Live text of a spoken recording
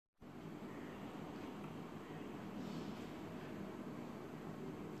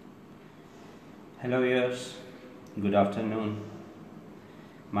Hello viewers, good afternoon.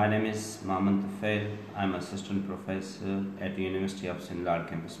 My name is Mohammad Tufail. I'm assistant professor at the University of St. Lard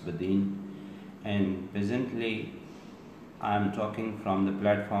campus Badin, and presently I'm talking from the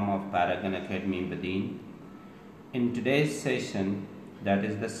platform of Paragon Academy Badin. In today's session, that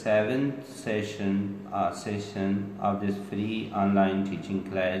is the seventh session of this free online teaching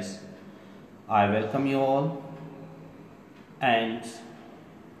class, I welcome you all, and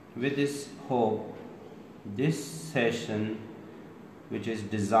with this hope, this session, which is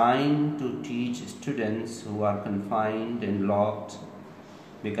designed to teach students who are confined and locked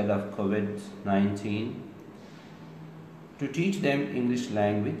because of COVID-19, to teach them English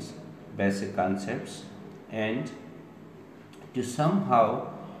language, basic concepts, and to somehow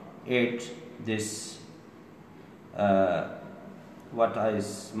aid this what I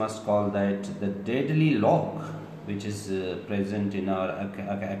must call that the deadly lock which is present in our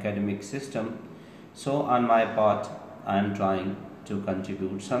academic system. So on my part, I am trying to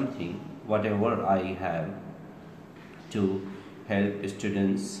contribute something, whatever I have, to help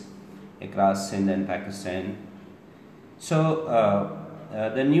students across Sindh and Pakistan. So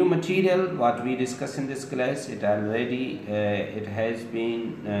the new material what we discuss in this class, it has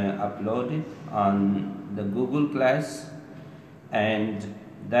been uploaded on the Google class, and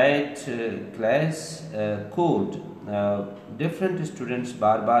that class code different students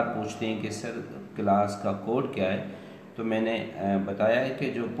बार बार पूछते हैं कि sir class का code क्या है, तो मैंने बताया है कि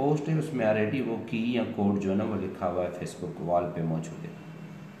जो पोस्ट है उसमें ऑलरेडी वो की या कोड जो है ना वो लिखा हुआ है, फेसबुक वॉल पे मौजूद है.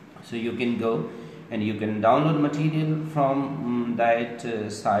 So you can go and you can download material from that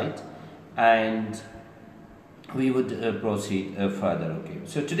site, and we would proceed further. Okay,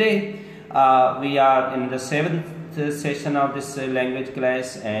 so today we are in the seventh session of this language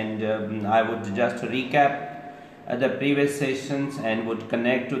class, and I would just recap the previous sessions and would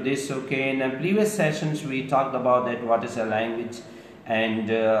connect to this. Okay, in the previous sessions we talked about that what is a language,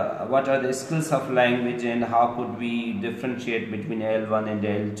 and what are the skills of language, and how could we differentiate between L1 and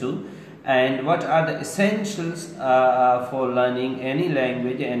L2, and what are the essentials for learning any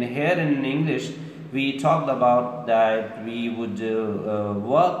language. And here in English we talked about that we would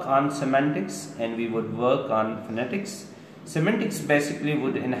work on semantics and we would work on phonetics. Semantics basically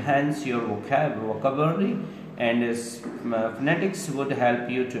would enhance your vocabulary, and phonetics would help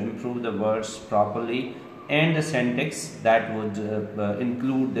you to improve the words properly, and the syntax that would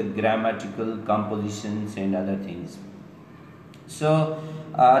include the grammatical compositions and other things. So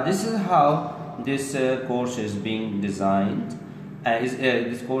this is how this course is being designed.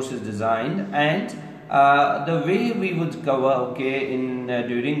 This course is designed, and the way we would cover, okay, in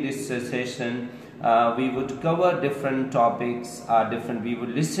during this session, we would cover different topics. We would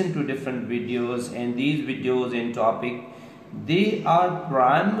listen to different videos, and these videos and topic, they are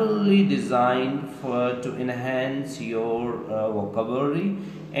primarily designed to enhance your vocabulary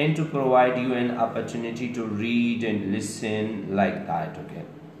and to provide you an opportunity to read and listen like that. Okay,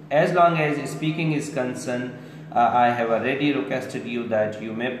 as long as speaking is concerned, I have already requested you that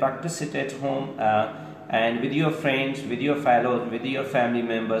you may practice it at home and with your friends, with your fellows, with your family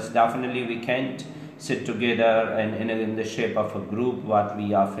members. Definitely we can't sit together and in the shape of a group, what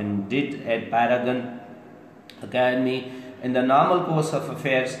we often did at Paragon Academy in the normal course of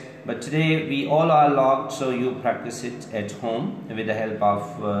affairs. But today we all are locked, so you practice it at home with the help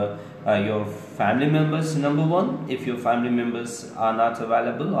of your family members. Number one, if your family members are not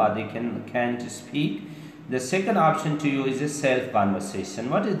available or they can't speak, the second option to you is a self-conversation.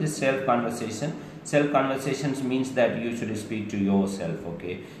 What is this self-conversation? Self-conversations means that you should speak to yourself.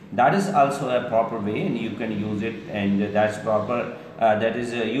 Okay, that is also a proper way, and you can use it, and that's proper. That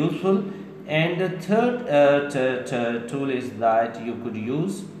is useful. And the third tool is that you could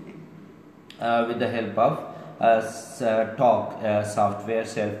use with the help of talk software,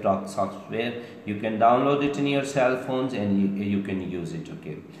 self-talk software. You can download it in your cell phones and you can use it.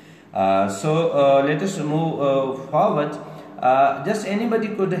 Okay, so let us move forward. Just anybody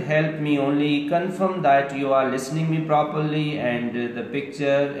could help me only confirm that you are listening me properly, and the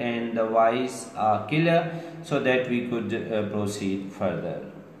picture and the voice are clear, so that we could proceed further.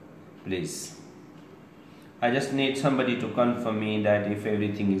 Please, I just need somebody to confirm me that if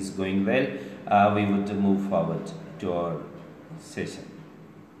everything is going well, we would move forward to our session.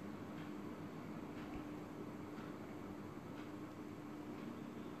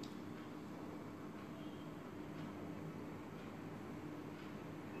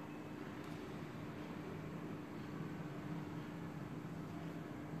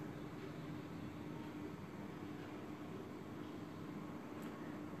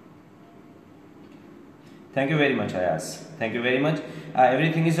 Thank you very much, Ayaz. Thank you very much.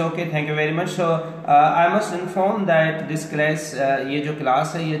 Everything is okay. Thank you very much. So I must inform that this class, ये जो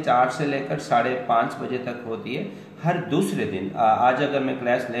class है ये 4 से लेकर 5:30 बजे तक होती है हर दूसरे दिन। आज अगर मैं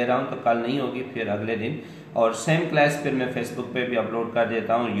क्लास ले रहा हूँ तो कल नहीं होगी, फिर अगले दिन। और सेम क्लास फिर मैं फेसबुक पे भी अपलोड कर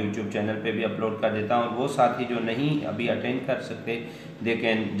देता हूँ, यूट्यूब चैनल पे भी अपलोड कर देता हूँ। और वो साथी जो नहीं अभी अटेंड कर सकते, they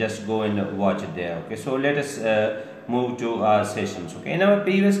can just go and watch it there. Okay, so let us move to our sessions. Okay, in our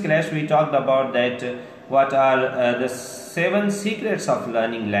previous class we talked about that what are the 7 secrets of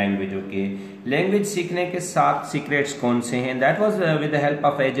learning language. Okay, language सीखने के 7 secrets कौन से हैं? That was with the help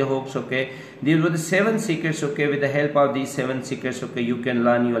of AJ Hooks. Okay, these were the 7 secrets. Okay, with the help of these 7 secrets, okay, you can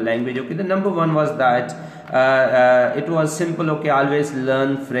learn your language. Okay, the number 1 was that it was simple. Okay, always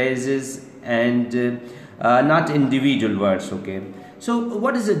learn phrases and not individual words. Okay, so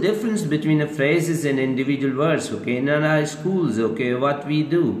what is the difference between the phrases and individual words? Okay, in our schools, okay, what we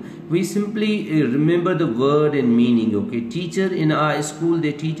do, we simply remember the word and meaning. Okay, teacher in our school,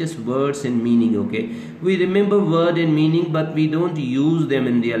 they teach us words and meaning. Okay, we remember word and meaning but we don't use them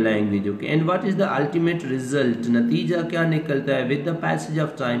in their language. Okay, and what is the ultimate result? नतीजा क्या निकलता है? With the passage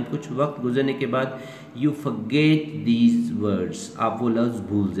of time, कुछ वक्त गुजरने के बाद you forget these words, आप वो लफ्ज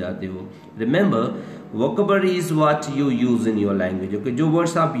भूल जाते हो। Remember, vocabulary is what you use in your language. Okay, जो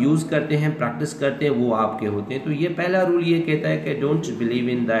वर्ड्स आप यूज करते हैं, प्रैक्टिस करते हैं, वो आपके होते हैं। तो ये पहला रूल ये कहता है कि don't believe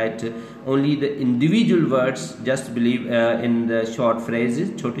in that only the individual words, just believe in the short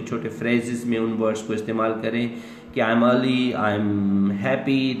phrases. छोटे छोटे फ्रेजेस में उन वर्ड्स को इस्तेमाल करें कि I am early, I am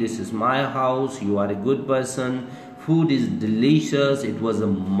happy, this is my house, you R a good person, food is delicious, it was a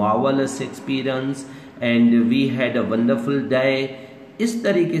marvelous experience and we had a wonderful day। इस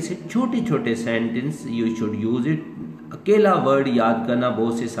तरीके से छोटे छोटे sentence you should use it. अकेला word याद करना,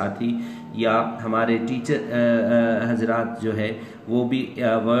 बहुत से साथी या हमारे टीचर हजरात जो है वो भी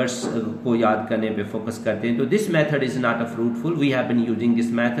वर्ड्स को याद करने पे फोकस करते हैं। तो this method is not a fruitful, we have been using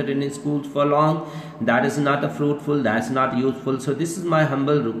this method in schools for long, that is not a fruitful, that is not useful. So this is my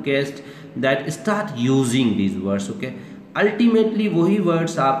humble request that start using these words. Okay, ultimately वही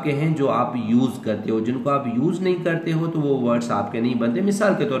words आपके हैं जो आप use करते हो, जिनको आप use नहीं करते हो तो वो वर्ड्स आपके नहीं बनते।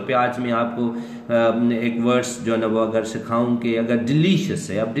 मिसाल के तौर पे आज मैं आपको एक वर्ड्स जो है ना वो अगर सिखाऊं कि अगर डिलीशियस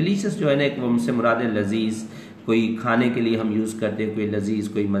है, अब डिलीशियस जो है ना एक हमसे मुराद है लजीज, कोई खाने के लिए हम यूज करते हैं, कोई लजीज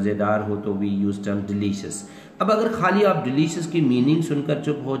कोई मज़ेदार हो तो वी यूज टर्म डिलीशियस। अब अगर खाली आप डिलीशियस की मीनिंग सुनकर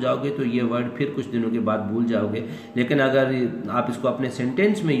चुप हो जाओगे तो ये वर्ड फिर कुछ दिनों के बाद भूल जाओगे। लेकिन अगर आप इसको अपने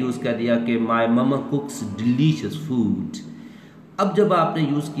सेंटेंस में यूज कर दिया कि माय ममा कुक्स डिलीशियस फूड, अब जब आपने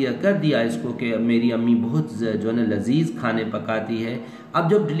यूज किया कर दिया इसको कि मेरी अम्मी बहुत जो है ना लजीज खाने पकाती है, अब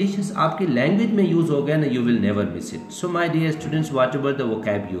जब डिलीशियस आपकी लैंग्वेज में यूज हो गया ना, you will never miss it. So my dear students, what ever the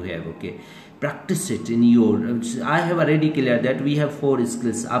vocab you have, okay, practice it in your. I have already clear that we have 4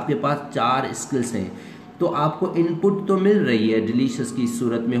 skills, आपके पास 4 skills हैं। तो आपको input तो मिल रही है डिलीशियस की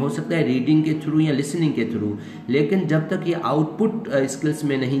सूरत में, हो सकता है रीडिंग के थ्रू या लिसनिंग के थ्रू, लेकिन जब तक ये आउटपुट स्किल्स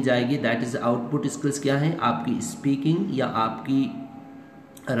में नहीं जाएगी, दैट इज आउटपुट स्किल्स क्या है? आपकी स्पीकिंग या आपकी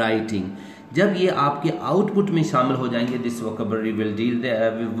राइटिंग। जब ये आपके आउटपुट में शामिल हो जाएंगे, this vocabulary will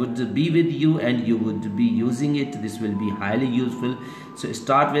deal would be with you and you would be using it, this will be highly useful. So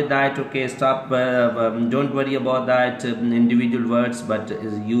start with that, okay, stop, don't worry about that individual words but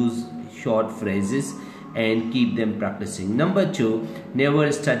use short phrases and keep them practicing. Number 2, never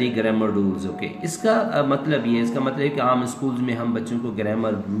study grammar rules. Okay, इसका मतलब ये, इसका मतलब है कि आम schools में हम बच्चों को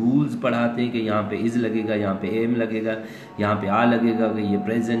ग्रामर रूल्स पढ़ाते हैं कि यहाँ पे इज लगेगा, यहाँ पे एम लगेगा, यहाँ पे आ लगेगा, कि ये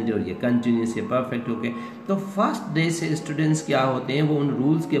प्रेजेंट और ये कंटिन्यूस, ये परफेक्ट। ओके, तो फर्स्ट डे से स्टूडेंट्स क्या होते हैं, वो उन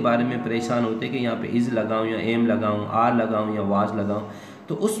रूल्स के बारे में परेशान होते हैं कि यहाँ पे इज लगाऊँ या एम लगाऊँ, आर लगाऊँ या वाज लगाऊँ,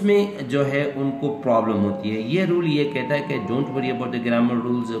 तो उसमें जो है उनको प्रॉब्लम होती है। ये रूल ये कहता है कि don't worry about the grammar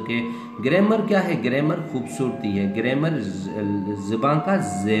rules. Okay, grammar क्या है? ग्रामर खूबसूरती है, ग्रामर ज़ुबान का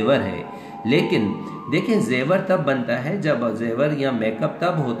जेवर है। लेकिन देखें, जेवर तब बनता है जब, जेवर या मेकअप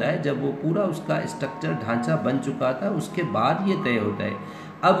तब होता है जब वो पूरा उसका स्ट्रक्चर ढांचा बन चुका था, उसके बाद ये तय होता है।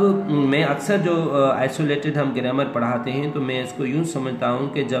 अब मैं अक्सर जो आइसोलेटेड हम ग्रामर पढ़ाते हैं तो मैं इसको यूँ समझता हूँ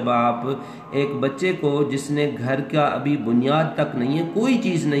कि जब आप एक बच्चे को जिसने घर का अभी बुनियाद तक नहीं है, कोई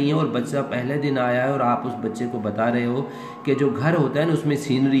चीज़ नहीं है, और बच्चा पहले दिन आया है और आप उस बच्चे को बता रहे हो कि जो घर होता है ना उसमें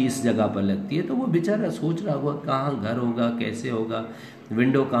सीनरी इस जगह पर लगती है, तो वो बेचारा सोच रहा होगा कहाँ घर होगा, कैसे होगा।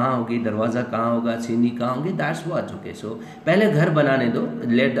 विंडो कहाँ होगी, दरवाज़ा कहाँ होगा, सीढ़ी कहाँ होगी, दैट्स व्हाट। ओके, सो पहले घर बनाने दो,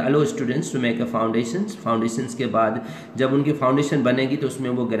 late aloe students to make a foundations के बाद जब उनकी फाउंडेशन बनेगी तो उसमें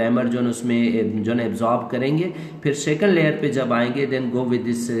वो ग्रामर जो है उसमें जो है एब्जॉर्ब करेंगे। फिर सेकंड लेयर पे जब आएंगे then go with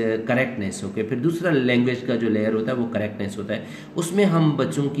this correctness. Okay, फिर दूसरा लैंग्वेज का जो लेयर होता है वो करेक्टनेस होता है, उसमें हम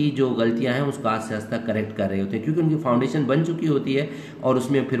बच्चों की जो गलतियाँ हैं उसको आस्ते आस्ते करेक्ट कर रहे होते हैं, क्योंकि उनकी फाउंडेशन बन चुकी होती है और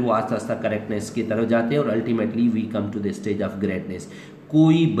उसमें फिर वो आस्ते आस्ते करेक्टनेस की तरफ जाते हैं और ultimately we come to the stage of greatness.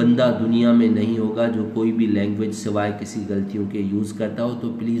 कोई बंदा दुनिया में नहीं होगा जो कोई भी लैंग्वेज सिवाय किसी गलतियों के यूज़ करता हो, तो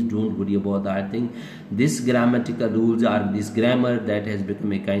please don't worry about that thing. This grammatical rules are this grammar that has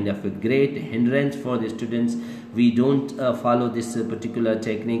become a kind of a great hindrance for the students. We don't follow this particular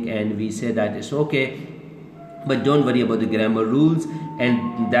technique and we say that it's okay, but don't worry about the grammar rules,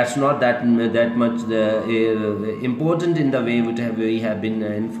 and that's not that much important in the way we have been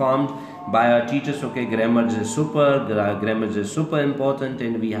informed by our teachers. Okay, grammar is super important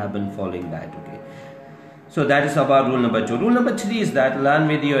and we have been following that. Okay, so that is about rule number 2. Rule number 3 is that learn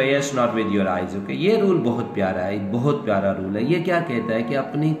with your ears not with your eyes. Okay, ये rule बहुत प्यारा है, बहुत प्यारा rule है। ये क्या कहता है कि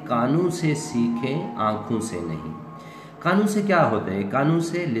अपने कानों से सीखें, आंखों से नहीं। कानों से क्या होता है? कानों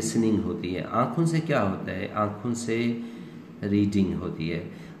से लिसनिंग होती है। आंखों से क्या होता है? आंखों से रीडिंग होती है।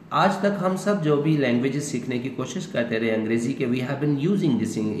 आज तक हम सब जो भी लैंग्वेजेस सीखने की कोशिश करते रहे अंग्रेजी के, we have been using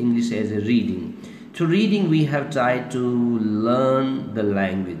this English as a reading. Through reading we have tried to learn the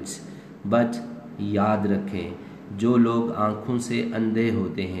language, but याद रखें, जो लोग आंखों से अंधे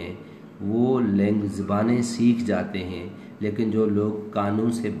होते हैं वो ज़बानें सीख जाते हैं, लेकिन जो लोग कानों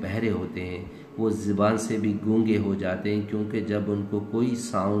से बहरे होते हैं वो ज़बान से भी गूंगे हो जाते हैं, क्योंकि जब उनको कोई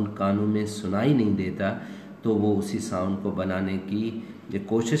साउंड कानों में सुनाई नहीं देता तो वो उसी साउंड को बनाने की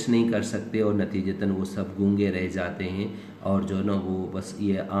कोशिश नहीं कर सकते और नतीजतन वो सब गूंगे रह जाते हैं और जो ना वो बस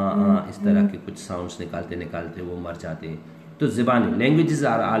ये इस तरह के कुछ साउंड्स निकालते वो मर जाते हैं। तो ज़बानें, languages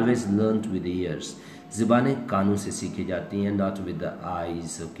are always learned with years. ज़बानें कानों से सीखी जाती हैं, not with the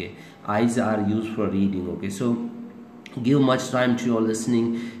eyes. Okay, eyes are use for reading. Okay, so give much time to your listening,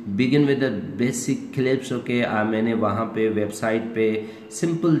 begin with the basic clips. Okay, मैंने वहाँ पे वेबसाइट पे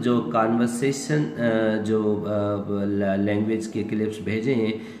simple जो कॉन्वर्सेशन जो लैंग्वेज के क्लिप्स भेजे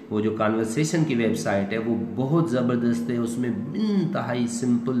हैं, वो जो कॉन्वर्सेशन की वेबसाइट है वो बहुत ज़बरदस्त है। उसमें इंतहाई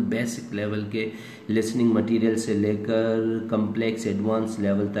सिंपल बेसिक लेवल के लिसनिंग मटेरियल से लेकर कम्प्लेक्स एडवांस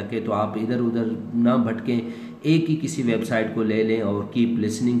लेवल तक है, तो आप इधर उधर ना भटकें, एक ही किसी वेबसाइट को ले लें और keep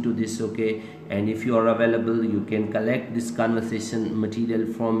listening to this. Okay, and if you are available you can collect this conversation material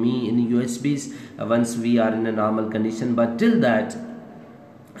from me in USBs once we are in a normal condition, but till that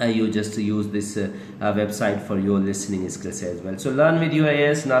you just use this website for your listening skills as well. So learn with your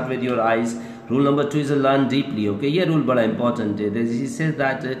ears, not with your eyes. Rule number 2 is learn deeply. Okay, ये rule बड़ा important है। He says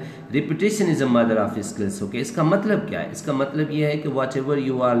that repetition is a mother of skills. Okay, इसका मतलब क्या है? इसका मतलब ये है कि whatever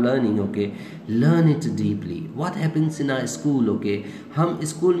you are learning, okay, learn it deeply. What happens in our school? Okay, हम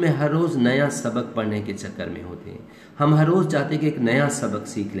स्कूल में हर रोज़ नया सबक पढ़ने के चक्कर में होते हैं। हम हर रोज़ चाहते हैं कि एक नया सबक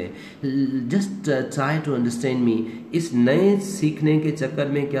सीख लें। Just try to understand me. इस नए सीखने के चक्कर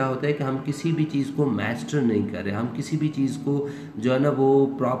में क्या होता है कि हम किसी भी चीज़ को मास्टर नहीं कर रहे, हम किसी भी चीज़ को जो है ना वो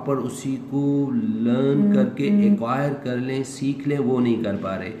प्रॉपर उसी को लर्न करके एक्वायर कर लें, सीख लें, वो नहीं कर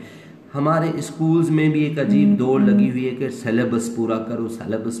पा रहे। हमारे स्कूल्स में भी एक अजीब दौड़ लगी हुई है कि सिलेबस पूरा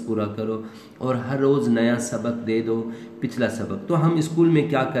करो और हर रोज़ नया सबक दे दो, पिछला सबक। तो हम स्कूल में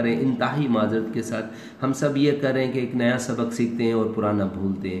क्या करें, इंतहाई माजरत के साथ हम सब ये करें कि एक नया सबक सीखते हैं और पुराना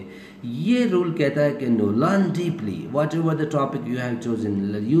भूलते हैं। ये रूल कहता है कि no, learn deeply, what ever the topic you have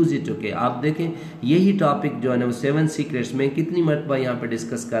chosen, use it. Okay, आप देखें यही टॉपिक जो है ना वो 7 सीक्रेट्स में कितनी मरतबा यहाँ पे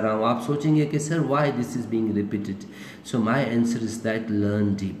डिस्कस कर रहा हूँ। आप सोचेंगे कि sir why this is being repeated, so my answer is that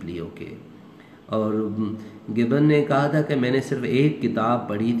learn deeply. Okay, और गिबन ने कहा था कि मैंने सिर्फ एक किताब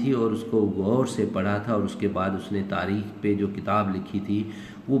पढ़ी थी और उसको गौर से पढ़ा था, और उसके बाद उसने तारीख पे जो किताब लिखी थी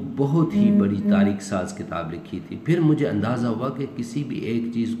वो बहुत ही बड़ी तारीख साज किताब लिखी थी। फिर मुझे अंदाज़ा हुआ कि किसी भी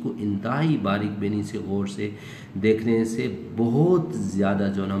एक चीज़ को इंतहाई बारीक बेनी से गौर से देखने से बहुत ज़्यादा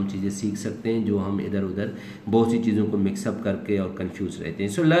जो हम चीज़ें सीख सकते हैं, जो हम इधर उधर बहुत सी चीज़ों को मिक्सअप करके और कंफ्यूज रहते हैं।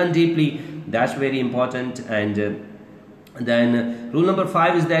 So learn deeply, that's very important. And then rule number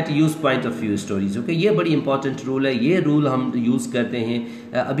 5 is that use point of view stories. Okay, ये बड़ी इंपॉर्टेंट रूल है। ये रूल हम यूज़ करते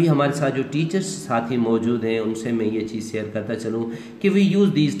हैं। अभी हमारे साथ जो टीचर्स साथी मौजूद हैं उनसे मैं ये चीज़ शेयर करता चलूँ कि we use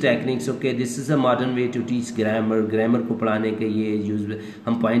these techniques. Okay, this is a modern way to teach grammar को पढ़ाने के ये यूज़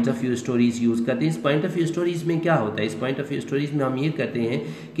हम point of view stories use करते हैं। इस पॉइंट ऑफ व्यू स्टोरीज़ में क्या होता है, इस पॉइंट ऑफ व्यू स्टोरीज़ में हम ये करते हैं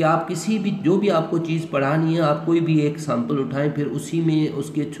कि आप किसी भी जो भी आपको चीज़ पढ़ानी है, आप कोई भी एक सैम्पल उठाएं, फिर उसी में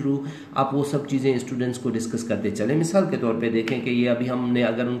उसके थ्रू आप वो सब चीज़ें स्टूडेंट्स को डिस्कस करते चलें। मिसाल के तौर पर देखें कि लिए अभी हमने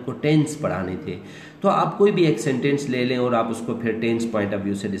अगर उनको टेंस पढ़ाने थे तो आप कोई भी एक सेंटेंस ले लें और आप उसको फिर टेंस पॉइंट ऑफ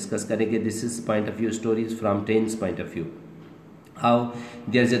व्यू से डिस्कस करेंगे. This is point of view stories from tense point of view. How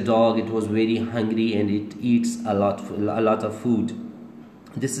there's a dog, it was very hungry and it eats a lot of food.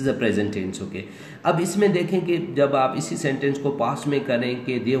 This is a present tense. Okay, अब इसमें देखें कि जब आप इसी sentence को past में करें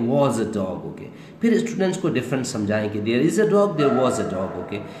कि there was a dog. Okay, फिर स्टूडेंट्स को डिफरेंस समझाएं कि there is a dog, there was a dog.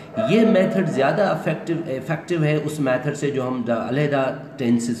 Okay, ये मेथड ज़्यादा इफेक्टिव है उस मेथड से जो हम अलहदा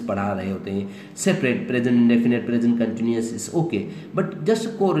टेंसेस पढ़ा रहे होते हैं. Separate present indefinite, present continuous is okay, but just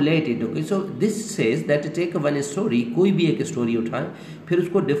correlated. Okay, so this says that take one story, कोई भी एक स्टोरी उठाएं, फिर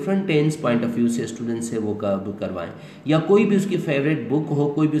उसको different tense point of view से स्टूडेंट से वो करवाएं. या कोई भी उसकी फेवरेट बुक हो,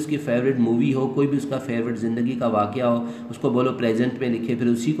 कोई भी उसकी फेवरेट मूवी हो, कोई भी उसका फेवरेट ज़िंदगी का वाक़या हो, उसको बोलो प्रेजेंट में लिखे, फिर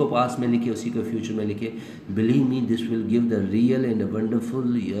उसी को पास्ट में लिखे, उसी को फ्यूचर में लिखे. Believe me, this will give the real and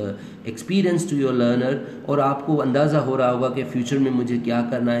wonderful experience to your learner. और आपको अंदाज़ा हो रहा होगा कि फ्यूचर में मुझे क्या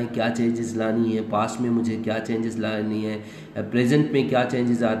करना है, क्या चेंजेस लानी है, पास्ट में मुझे क्या चेंजेस लानी है, प्रेजेंट में क्या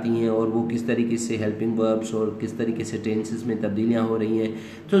चेंजेस आती हैं, और वो किस तरीके से हेल्पिंग वर्ब्स और किस तरीके से टेंसेस में तब्दीलियाँ हो रही हैं.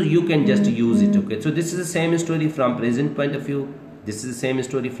 तो you can just use it. Okay, so this is the same story from present point of view. This is the same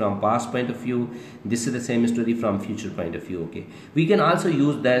story from past point of view. This is the same story from future point of view. Okay, we can also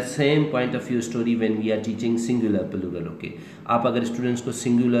use that same point of view story when we are teaching singular plural. Okay, आप अगर students को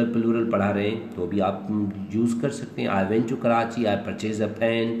singular plural पढ़ा रहे हैं तो भी आप use कर सकते हैं. I went to Karachi, I purchase a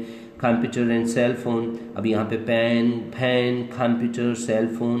pen, computer and cell phone. अब यहाँ पे pen, fan, computer, cell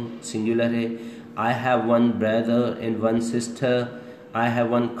phone singular है. I have one brother and one sister. I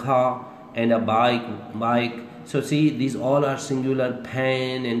have one car and a bike. So see, these all are singular: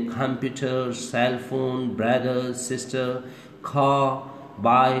 pen and computer, cell phone, brother, sister, car,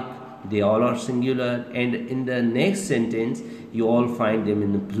 bike. They all are singular. And in the next sentence, you all find them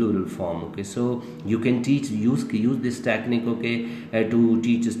in the plural form. Okay, so you can use this technique. Okay, to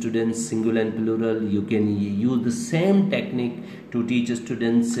teach students singular and plural. You can use the same technique to teach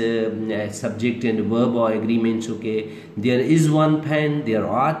students subject and verb or agreements. Okay, there is one pen, there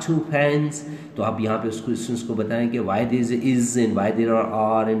are two pens. तो आप यहाँ पे उसको students को बताएं कि why this is and why there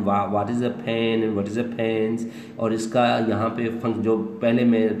are and what is a pen and what is a pens. और इसका यहाँ पे जो पहले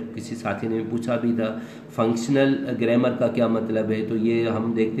मैं किसी साथी ने पूछा भी था, फंक्शनल ग्रामर का क्या मतलब है. तो ये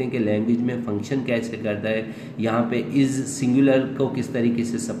हम देखते हैं कि लैंग्वेज में फंक्शन कैसे करता है. यहाँ पे इज़ सिंगुलर को किस तरीके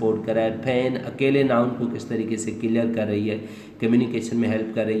से सपोर्ट कर रहा है, पेन अकेले नाउन को किस तरीके से क्लियर कर रही है, कम्युनिकेशन में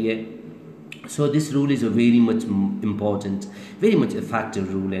हेल्प कर रही है. So this rule is a very much important, very much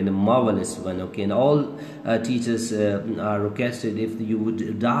effective rule and a marvelous one. Okay, and all teachers are requested, if you would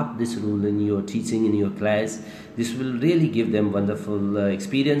adopt this rule in your teaching in your class, this will really give them wonderful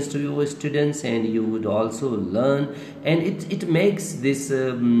experience to your students, and you would also learn, and it makes this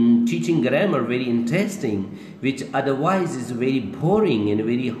teaching grammar very interesting, which otherwise is very boring and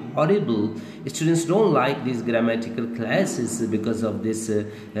very horrible. Students don't like these grammatical classes because of this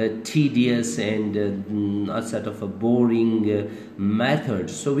tedious and a sort of a boring method.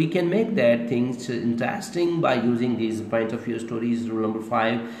 So we can make that things interesting by using these point of view stories. Rule number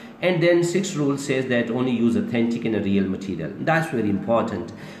 5. And then 6th rule says that only use authentic and a real material. That's very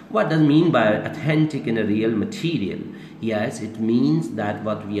important. What does mean by authentic and a real material? Yes, it means that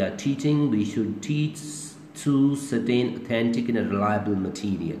what we are teaching, we should teach to certain authentic and a reliable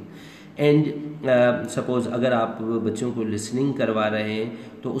material. And suppose अगर आप बच्चों को listening करवा रहे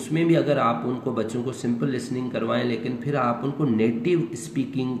हैं तो उसमें भी अगर आप उनको बच्चों को सिंपल लिसनिंग करवाएं, लेकिन फिर आप उनको नेटिव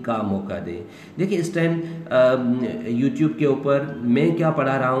स्पीकिंग का मौका दें. देखिए इस टाइम यूट्यूब के ऊपर मैं क्या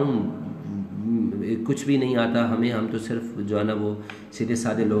पढ़ा रहा हूँ, कुछ भी नहीं आता हमें, हम तो सिर्फ जो है ना वो सीधे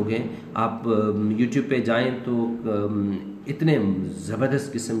साधे लोग हैं. आप यूट्यूब पे जाएं तो इतने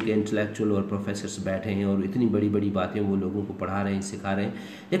ज़बरदस्त किस्म के इंटेलेक्चुअल और प्रोफेसर्स बैठे हैं और इतनी बड़ी बड़ी बातें वो लोगों को पढ़ा रहे हैं, सिखा रहे हैं.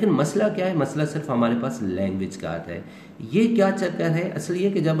 लेकिन मसला क्या है, मसला सिर्फ हमारे पास लैंग्वेज का आता है. ये क्या चक्कर है, असल ये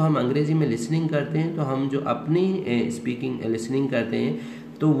कि जब हम अंग्रेज़ी में लिसनिंग करते हैं तो हम जो अपनी स्पीकिंग लिसनिंग करते हैं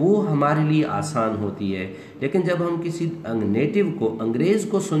तो वो हमारे लिए आसान होती है. लेकिन जब हम किसी नेटिव को, अंग्रेज़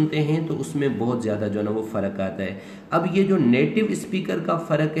को सुनते हैं तो उसमें बहुत ज़्यादा जो है ना वो फ़र्क आता है. अब ये जो नेटिव स्पीकर का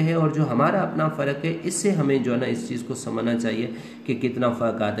फ़र्क है और जो हमारा अपना फ़र्क है, इससे हमें जो है ना इस चीज़ को समझना चाहिए कि कितना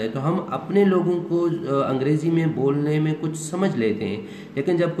फ़र्क आता है. तो हम अपने लोगों को अंग्रेज़ी में बोलने में कुछ समझ लेते हैं,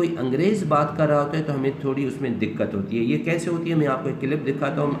 लेकिन जब कोई अंग्रेज़ बात कर रहा होता है तो हमें थोड़ी उसमें दिक्कत होती है. ये कैसे होती है, मैं आपको एक क्लिप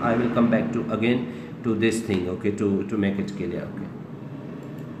दिखाता हूँ. I will come back to again to this thing. Okay, to make it clear. Okay,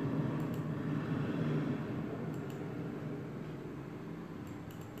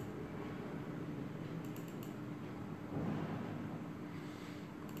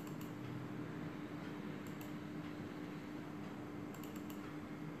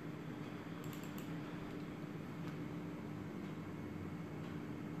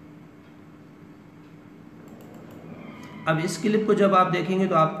 अब इस क्लिप को जब आप देखेंगे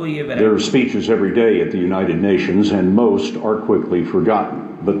तो आपको ये There are speeches every day at the United Nations, and most are quickly forgotten.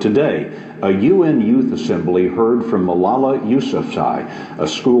 But today, a UN Youth Assembly heard from Malala Yousafzai, a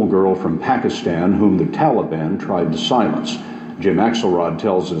schoolgirl from Pakistan whom the Taliban tried to silence. Jim Axelrod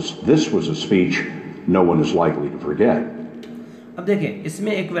tells us this was a speech no one is likely to forget. अब देखें,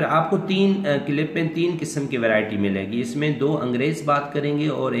 इसमें एक आपको clip में 3 किस्म की variety मिलेगी। इसमें 2 अंग्रेज बात करेंगे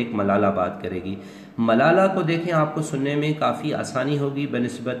और एक मलाला बात करेगी। मलाला को देखें, आपको सुनने में काफ़ी आसानी होगी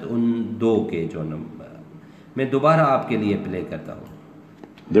बनिस्बत उन 2 के जो नंबर। मैं दोबारा आपके लिए प्ले करता हूँ।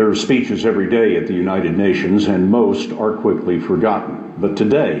 There are speeches every day at the United Nations, and most are quickly forgotten. But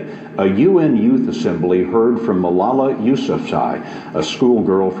today, a UN Youth Assembly heard from Malala Yousafzai, a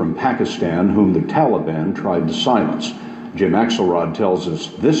schoolgirl from Pakistan whom the Taliban tried to silence. Jim Axelrod tells us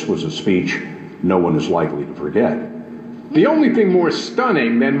this was a speech no one is likely to forget. The only thing more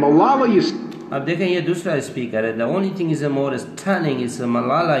stunning than Malala अब देखें, ये दूसरा speaker है। The only thing is more stunning is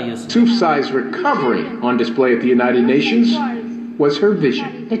Malala Yousafzai's recovery on display at the United Nations was her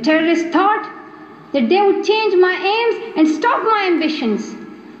vision. The terrorists thought that they would change my aims and stop my ambitions.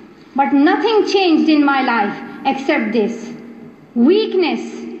 But nothing changed in my life except this. Weakness,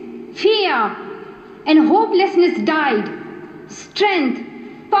 fear, and hopelessness died. Strength,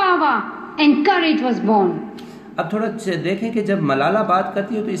 power, and courage was born. अब थोड़ा देखें कि जब मलाला बात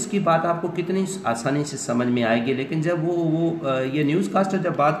करती है तो इसकी बात आपको कितनी आसानी से समझ में आएगी, लेकिन जब वो ये न्यूज़कास्टर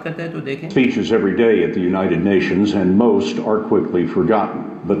जब बात करता है तो देखें। Speeches every day at the United Nations, and most are quickly forgotten.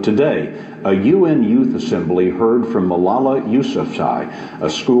 But today, a UN Youth Assembly heard from Malala Yousafzai, a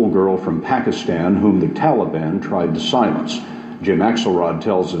schoolgirl from Pakistan whom the Taliban tried to silence. Jim Axelrod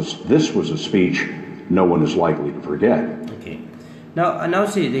tells us this was a speech no one is likely to forget. Okay. Now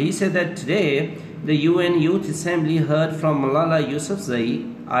see, he said that today the UN Youth Assembly heard from Malala Yousafzai.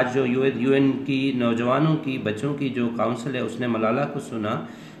 आज जो UN की नौजवानों की बच्चों की जो council है उसने मलाला को सुना।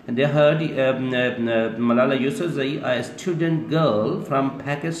 They heard Malala Yousafzai, a student girl from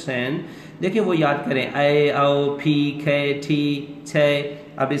Pakistan. देखिए वो याद करें, I-O-P-K-T-T।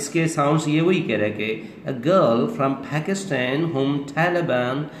 अब इसके साउंड्स ये वही कह रहे कि a girl from Pakistan whom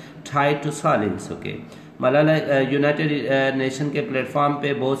Taliban tried to silence. Okay. Malala United nation के प्लेटफॉर्म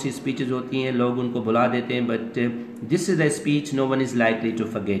पे बहुत सी स्पीचेस होती हैं, लोग उनको बुला देते हैं, but this is the speech no one is likely to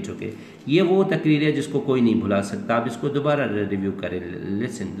forget. Okay, ये वो तकरीर है जिसको कोई नहीं भुला सकता। आप इसको दोबारा रिव्यू करें,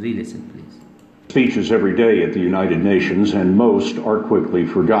 री-लिसन please. Speeches every day at the United Nations, and most are quickly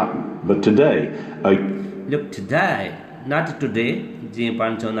forgotten. But today, look, today, not today,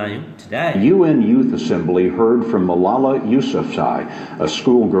 today. UN Youth Assembly heard from Malala Yousafzai, a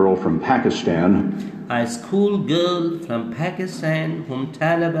schoolgirl from Pakistan. A schoolgirl from Pakistan whom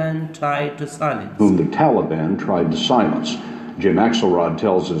Taliban tried to silence. Whom the Taliban tried to silence. Jim Axelrod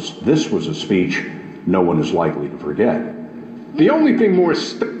tells us this was a speech no one is likely to forget. The only thing more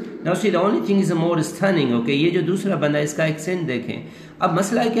Now see, the only thing is more stunning. Okay, ये जो दूसरा बंदा इसका accent देखें। अब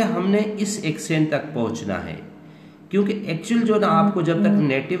मसला है कि हमने इस एक्सेंट तक पहुंचना है, क्योंकि एक्चुअल जो ना आपको जब तक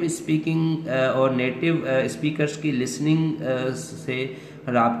नेटिव स्पीकिंग और नेटिव स्पीकर्स की लिसनिंग से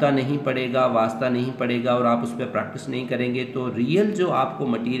राब्ता नहीं पड़ेगा, वास्ता नहीं पड़ेगा और आप उस पर प्रैक्टिस नहीं करेंगे तो रियल जो आपको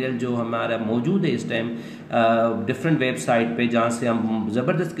मटेरियल जो हमारा मौजूद है इस टाइम डिफरेंट वेबसाइट पे जहाँ से हम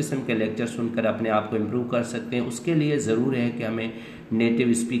ज़बरदस्त किस्म के लेक्चर सुनकर अपने आप को इम्प्रूव कर सकते हैं, उसके लिए ज़रूर है कि हमें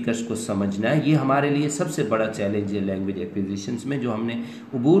नेटिव स्पीकर्स को समझना है। ये हमारे लिए सबसे बड़ा चैलेंज है लैंग्वेज एक्विजिशंस में, जो हमने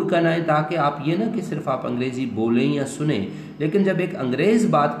अबूर करना है, ताकि आप ये ना कि सिर्फ आप अंग्रेज़ी बोलें या सुने, लेकिन जब एक अंग्रेज़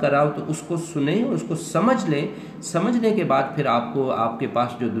बात कर रहा हो तो उसको सुने और उसको समझ लें। समझने के बाद फिर आपको आपके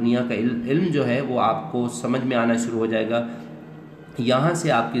पास जो दुनिया का इल्म जो है वो आपको समझ में आना शुरू हो जाएगा। यहाँ से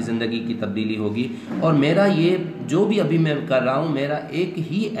आपकी ज़िंदगी की तब्दीली होगी। और मेरा ये जो भी अभी मैं कर रहा हूँ, मेरा एक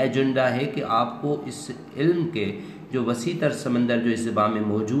ही एजेंडा है कि आपको इस इल्म के जो वसी तर समंदर जो इस ज़बान में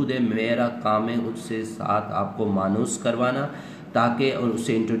मौजूद है, मेरा काम है उससे साथ आपको मानूस करवाना, ताकि और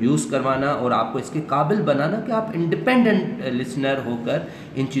उसे इंट्रोड्यूस करवाना और आपको इसके काबिल बनाना कि आप इंडिपेंडेंट लिसनर होकर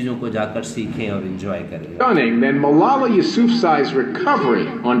इन चीज़ों को जाकर सीखें और एंजॉय करें। Stunning that Malala Yousafzai's recovery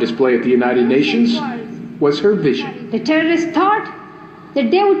on display at the United Nations was her vision. The terrorists thought that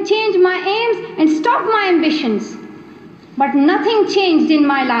they would change my aims and stop my ambitions. But nothing changed in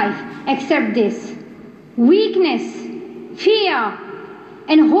my life except this. Weakness, fear,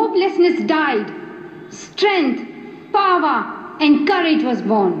 and hopelessness died. Strength, power, and courage was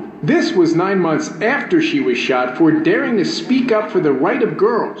born. This was 9 months after she was shot for daring to speak up for the right of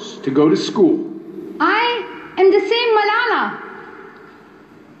girls to go to school. I am the same Malala.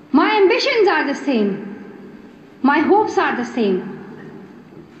 My ambitions are the same. My hopes are the same.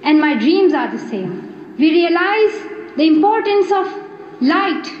 And my dreams are the same. We realize the importance of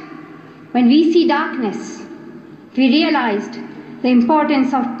light when we see darkness. We realized the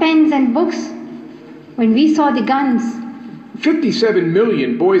importance of pens and books when we saw the guns. 57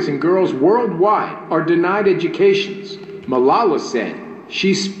 million boys and girls worldwide are denied educations. Malala said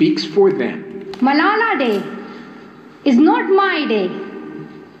she speaks for them. Malala Day is not my day.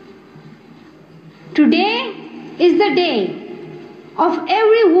 Today is the day of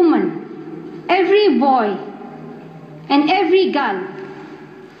every woman, every boy, and every girl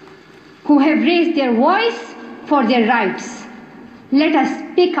who have raised their voice for their rights. Let us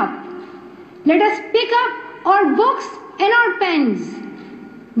pick up. Let us pick up our books and our pens.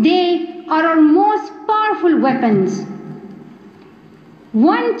 They are our most powerful weapons.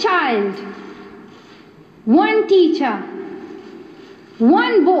 One child, one teacher,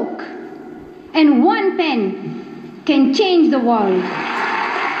 one book, and one pen can change the world.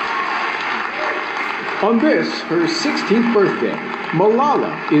 On this, her 16th birthday,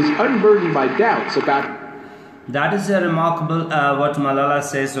 Malala is unburdened by doubts about. That is remarkable what Malala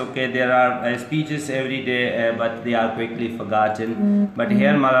says. Okay, there are speeches every day, but they are quickly forgotten. But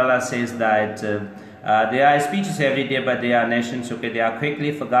here Malala says that there are speeches every day, but they are nations. Okay, they are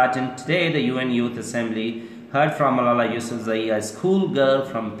quickly forgotten. Today, the UN Youth Assembly heard from Malala Yousafzai, a schoolgirl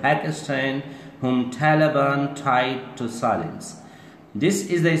from Pakistan whom Taliban tied to silence. This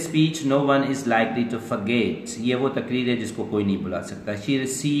is the speech no one is likely to forget. ये वो तकरीर है जिसको कोई नहीं भुला सकता. She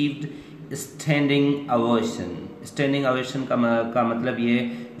received standing ovation. Standing ovation का मतलब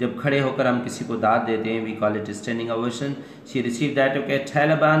ये जब खड़े होकर हम किसी को दाद देते हैं, we call it standing ovation. She received that. Okay,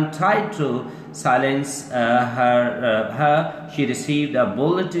 Taliban tried to silence her. She received a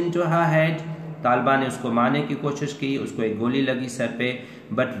bullet into her head. Taliban ने उसको मारने की कोशिश की, उसको एक गोली लगी सर पे,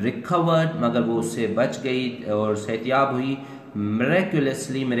 बट रिकवर्ड, मगर वो उससे बच गई और सेहतियाब हुई.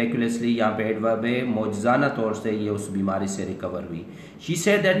 miraculously यहाँ पे एडवर्ब है, मौजज़ाना तौर से ये उस बीमारी से रिकवर हुई. She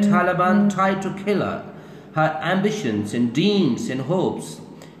said that Taliban tried to kill her ambitions and dreams and hopes.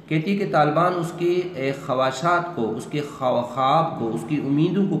 कहती है कि तालिबान उसके ख्वाहिशात को, उसके ख्वाब को, उसकी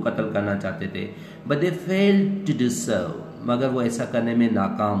उम्मीदों को कत्ल करना चाहते थे, but they failed to do so. मगर वो ऐसा करने में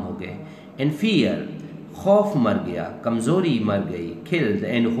नाकाम हो गए. And fear, खौफ मर गया, कमज़ोरी मर गई, killed,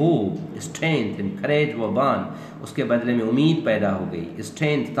 and hope, strength and courage were born. उसके बदले में उम्मीद पैदा हो गई,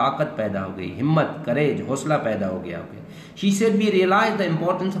 strength ताकत पैदा हो गई, हिम्मत, courage हौसला पैदा हो गया. She said we realize the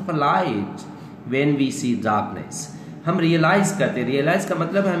importance of a light when we see darkness. हम रियलाइज़ करते, रियलाइज़ का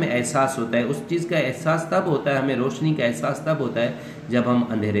मतलब हमें एहसास होता है, उस चीज़ का एहसास तब होता है, हमें रोशनी का एहसास तब होता है जब हम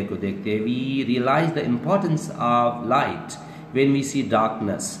अंधेरे को देखते हैं. We realize the importance of light when we see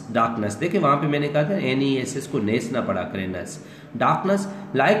darkness. देखिए वहाँ पे मैंने कहा था NESS को नेस ना पढ़ा करें, नस. Darkness.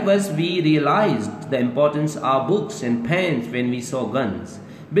 Likewise we realized the importance of books and pens when we saw guns.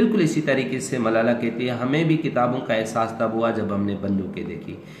 बिल्कुल इसी तरीके से मलाला कहती है हमें भी किताबों का एहसास तब हुआ जब हमने बंदूकें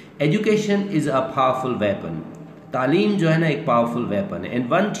देखी. Education is a powerful weapon. तालीम जो है ना एक पावरफुल वेपन है. And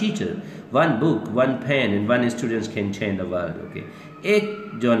one teacher, one book, one pen and one students can change the world. Okay,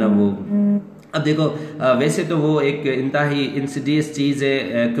 एक जो है ना वो, अब देखो वैसे तो वो एक इंतहाई इंसिडियस चीज़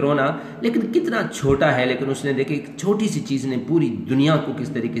है कोरोना, लेकिन कितना छोटा है, लेकिन उसने देखे एक छोटी सी चीज़ ने पूरी दुनिया को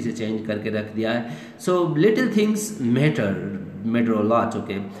किस तरीके से चेंज करके रख दिया है. So little things matter a lot.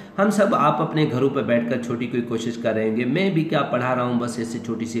 Okay, हम सब आप अपने घरों पर बैठकर छोटी कोई कोशिश कर रहे होंगे, मैं भी क्या पढ़ा रहा हूँ बस ऐसे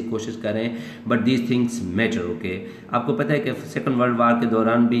छोटी सी कोशिश कर रहे हैं, but these things matter. Okay, आपको पता है कि सेकंड वर्ल्ड वार के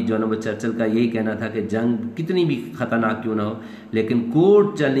दौरान भी जो है ना वो चर्चिल का यही कहना था कि जंग कितनी भी खतरनाक क्यों ना हो, लेकिन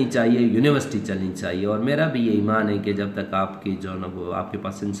कोर्ट चलनी चाहिए, यूनिवर्सिटी चलनी चाहिए. और मेरा भी ये ईमान है कि जब तक आपकी जो है ना वो आपके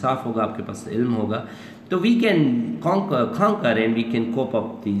पास इंसाफ होगा, आपके पास इल्म होगा, so we can conquer and we can cope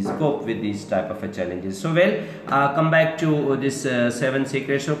with these type of challenges. So well, come back to this 7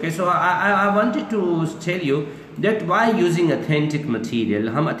 secrets. Okay, so I wanted to tell you that why using authentic material.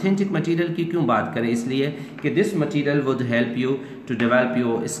 हम authentic material की क्यों बात करें, इसलिए कि this material would help you to develop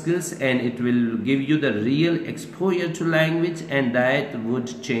your skills and it will give you the real exposure to language, and that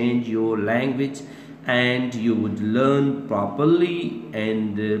would change your language and you would learn properly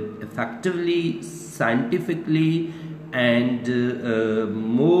and effectively, scientifically and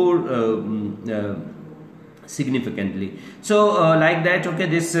more significantly. So like that. Okay,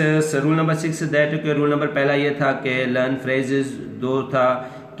 this rule number 6 is that. Okay, rule number पहला ये था कि learn phrases, 2 था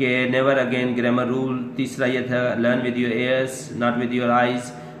कि never again grammar rule, तीसरा ये था learn with your ears not with your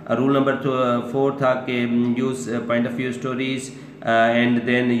eyes. Rule number 4 था कि use point of view stories and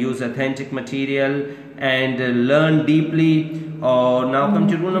then use authentic material and learn deeply. Or now come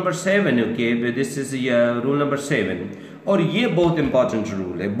to rule number 7. Okay, this is rule number 7. और ये बहुत important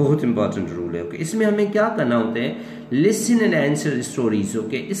rule है, बहुत important rule है। Okay, इसमें हमें क्या करना होता है, listen and answer stories.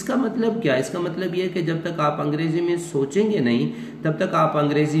 Okay, इसका मतलब क्या है, इसका मतलब ये है कि जब तक आप अंग्रेजी में सोचेंगे नहीं तब तक आप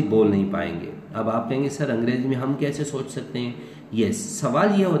अंग्रेजी बोल नहीं पाएंगे। अब आप कहेंगे सर अंग्रेजी में हम कैसे सोच सकते हैं? यस, सवाल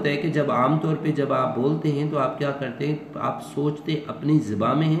ये होता है कि जब आमतौर पे जब आप बोलते हैं तो आप क्या करते हैं, आप सोचते अपनी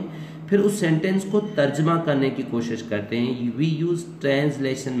ज़बान में हैं, फिर उस सेंटेंस को तर्जमा करने की कोशिश करते हैं। वी यूज़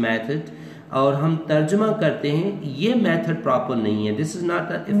ट्रांसलेशन मेथड, और हम तर्जमा करते हैं। ये मेथड प्रॉपर नहीं है, this is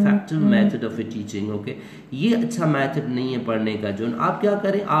not a effective method of A teaching. Okay, ये अच्छा मेथड नहीं है पढ़ने का। जो आप क्या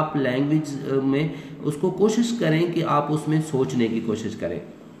करें, आप लैंग्वेज में उसको कोशिश करें कि आप उसमें सोचने की कोशिश करें।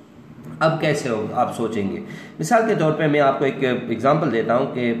 अब कैसे हो आप सोचेंगे, मिसाल के तौर पे मैं आपको एक एग्जांपल देता हूँ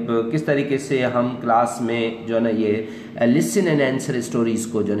कि किस तरीके से हम क्लास में जो है ना ये लिसन एंड आंसर स्टोरीज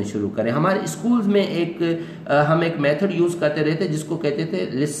को जो है शुरू करें। हमारे स्कूल्स में हम एक मेथड यूज़ करते रहते जिसको कहते थे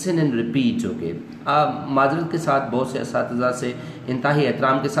लिसन एंड रिपीट। ओके, माजरत के साथ बहुत से असातिज़ा से इंतहाई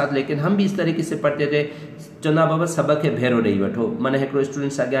एहतराम के साथ, लेकिन हम भी इस तरीके से पढ़ते थे, चवंदा बाबा सबक खे भेरो ॾेई वठो, माना हिकिड़ो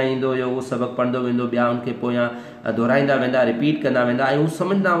स्टूडेंट्स अॻियां ईंदो हुयो, उहो सबक पढ़ंदो वेंदो, ॿिया उनखे पोयां दोहराईंदा वेंदा, रिपीट कंदा वेंदा, ऐं हू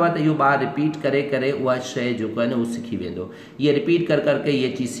सम्झंदा हुआ त इहो ॿार रिपीट करे करे उहा शइ जेको आहे न उहो सिखी वेंदो, ये रिपीट कर करके ये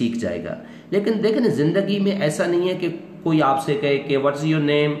चीज़ सीख जाएगा। लेकिन देखें ज़िंदगी में ऐसा नहीं है कि कोई आपसे कहे कि व्हाट इज़ योर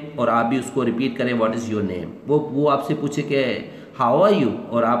नेम और आप भी उसको रिपीट करें व्हाट इज़ योर नेम। वो आपसे पूछे कि हाउ आर यू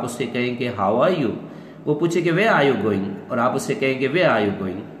और आप उससे कहें कि हाउ आर यू। वो पूछे कि वे आर यू गोइंग और आप उससे कहें कि वे आर यू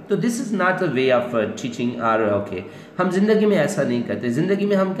गोइंग। तो this is not a way of teaching are. Okay, हम जिंदगी में ऐसा नहीं करते। जिंदगी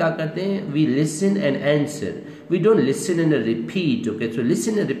में हम क्या करते हैं, we listen and answer, we don't listen and repeat. Okay, so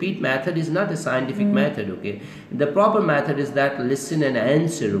listen and repeat method is not a scientific method. Okay, the proper method is that listen and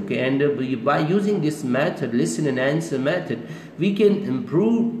answer. Okay, and by using this method, listen and answer method, we can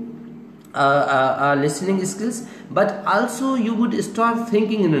improve our listening skills, but also you would start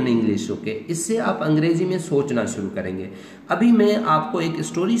thinking in English. Okay, इससे आप अंग्रेजी में सोचना शुरू करेंगे। अभी मैं आपको एक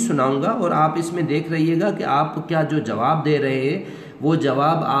स्टोरी सुनाऊंगा और आप इसमें देख रहिएगा कि आप क्या जो जवाब दे रहे हैं वो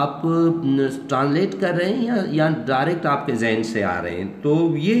जवाब आप ट्रांसलेट कर रहे हैं या डायरेक्ट आपके जहन से आ रहे हैं। तो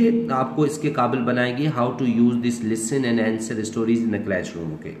ये आपको इसके काबिल बनाएगी how to use this listen and answer stories in the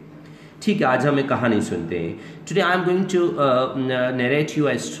classroom. Okay, ठीक है, आज हम एक कहानी सुनते हैं। Today I am going to narrate you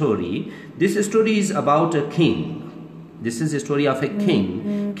a story. This story is about a king. This is a story of a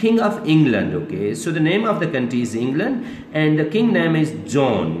king of England. Okay, so the name of the country is England, and the king name is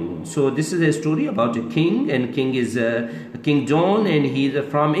John. So this is a story about a king, and king is King John, and he is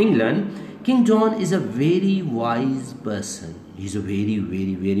from England. King John is a very wise person. He's a very,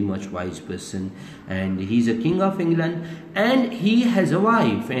 very, very much wise person, and he's a king of England, and he has a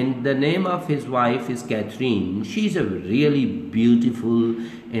wife, and the name of his wife is Catherine. She's a really beautiful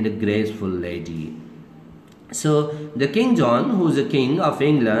and a graceful lady. So the King John, who is a king of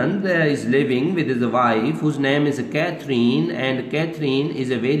England, is living with his wife whose name is Catherine, and Catherine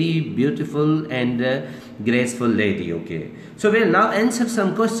is a very beautiful and graceful lady. Okay, so we'll now answer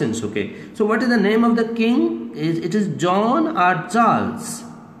some questions. Okay, so what is the name of the king? It is John or Charles?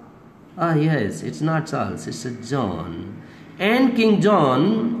 Yes, it's not Charles, it's a John. And King John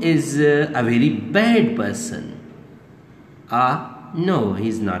is a very bad person. No,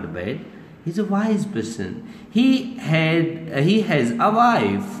 he's not bad. He's a wise person. He has a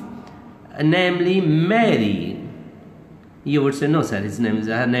wife, namely Mary. You would say, no sir,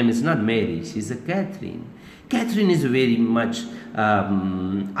 her name is not Mary, she's a Catherine. Catherine is a very much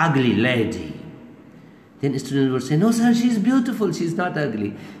ugly lady. Then students would say, no sir, she's beautiful, she's not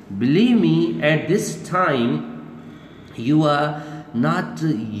ugly. Believe me, at this time you are not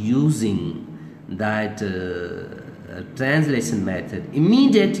using that translation method.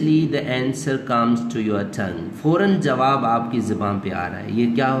 Immediately the answer comes to your tongue. फौरन जवाब आपकी ज़बान पे आ रहा है। ये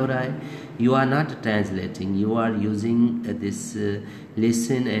क्या हो रहा है? You are not translating, you are using this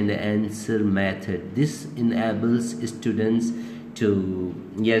listen and answer method. This enables students to,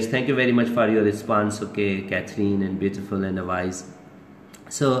 yes, thank you very much for your response. Okay, Catherine, and beautiful and wise.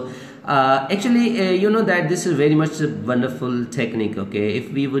 So actually you know that this is very much a wonderful technique. Okay,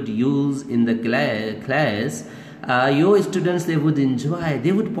 if we would use in the class, your students, they would enjoy,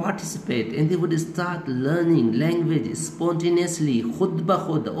 they would participate, and they would start learning language spontaneously, khud ba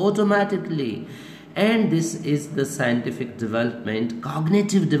khud, automatically. And this is the scientific development,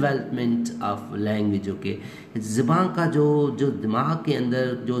 cognitive development of language. Okay, ज़बान का जो दिमाग के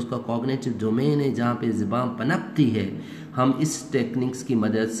अंदर जो उसका cognitive domain है, जहाँ पे ज़बान पनपती है, हम इस टेक्निक्स की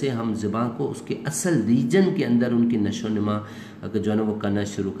मदद से हम ज़बान को उसके असल रीजन के अंदर उनकी नशोनुमा जो है ना वो करना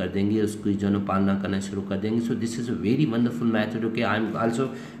शुरू कर देंगे, उसकी जो है ना पालना करना शुरू कर देंगे. So this is a very wonderful method. Okay, I am also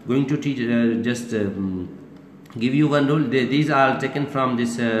going to teach just give you one rule. These are taken from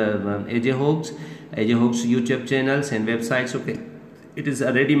this AJ Hooks. Hooks YouTube channels and websites. Okay, it is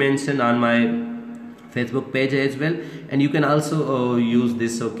already mentioned on my Facebook page as well, and you can also use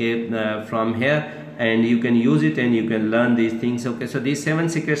this, okay, from here, and you can use it and you can learn these things. Okay, so these 7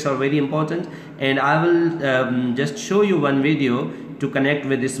 secrets are very important, and I will just show you one video to connect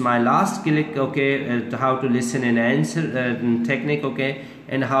with this my last click, okay, how to listen and answer technique, okay,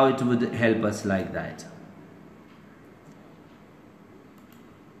 and how it would help us like that.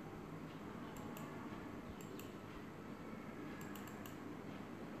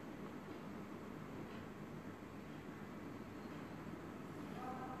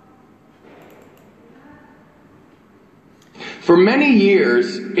 For many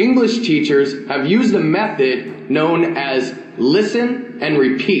years, English teachers have used a method known as listen and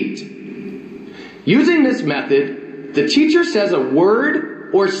repeat. Using this method, the teacher says a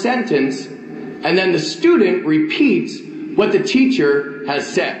word or sentence, and then the student repeats what the teacher has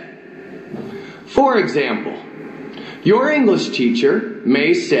said. For example, your English teacher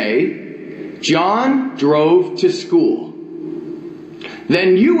may say, "John drove to school."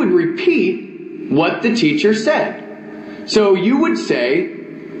 Then you would repeat what the teacher said. So you would say,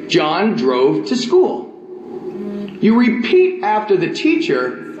 "John drove to school." You repeat after the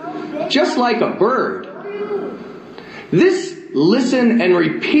teacher, just like a bird. This listen and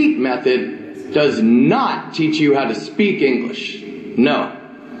repeat method does not teach you how to speak English. No.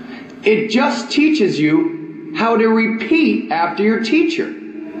 It just teaches you how to repeat after your teacher.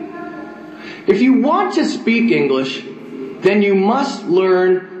 If you want to speak English, then you must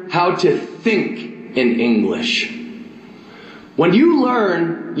learn how to think in English. When you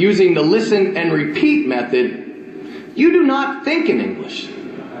learn using the listen and repeat method, you do not think in English.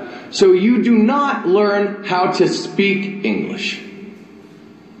 So you do not learn how to speak English.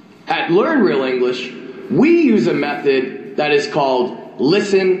 At Learn Real English, we use a method that is called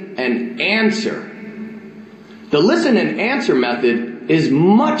listen and answer. The listen and answer method is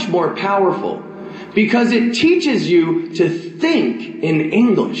much more powerful because it teaches you to think in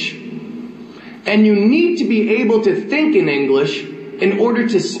English. And you need to be able to think in English in order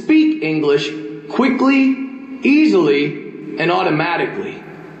to speak English quickly, easily, and automatically.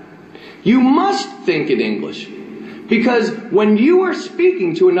 You must think in English because when you are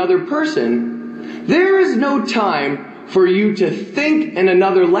speaking to another person, there is no time for you to think in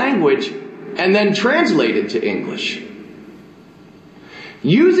another language and then translate it to English.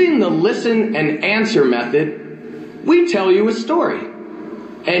 Using the listen and answer method, we tell you a story.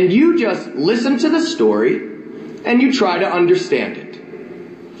 And you just listen to the story and you try to understand it.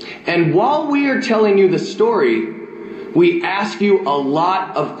 And while we are telling you the story, we ask you a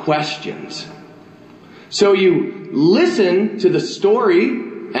lot of questions. So you listen to the story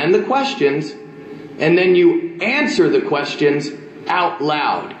and the questions, and then you answer the questions out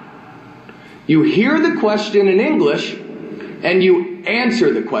loud. You hear the question in English, and you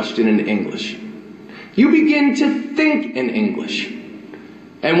answer the question in English. You begin to think in English.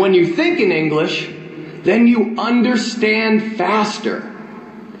 And when you think in English, then you understand faster.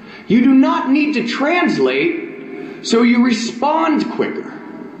 You do not need to translate, so you respond quicker.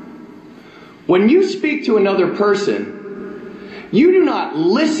 When you speak to another person, you do not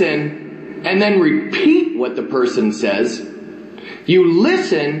listen and then repeat what the person says. You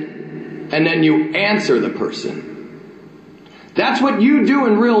listen and then you answer the person. That's what you do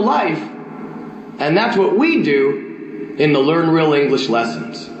in real life, and that's what we do in the Learn Real English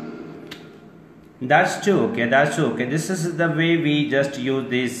lessons. That's true, okay, that's true, okay. This is the way we just use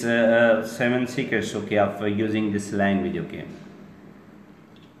these 7 secrets, okay, of using this language, okay.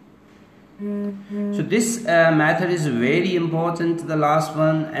 So this method is very important, the last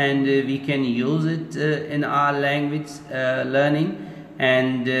one, and we can use it in our language learning,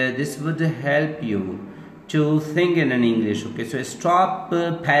 and this would help you to think in an English, okay. So stop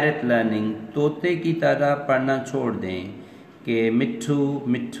parrot learning. तोते की तरह पढ़ना छोड़ दें कि मिट्ठू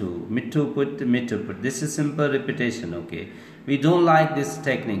मिट्ठू मिट्ठू put Mitthu put. This is simple repetition, okay. We don't like these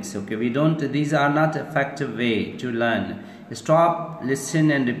techniques, okay. We don't. These are not effective way to learn. Stop,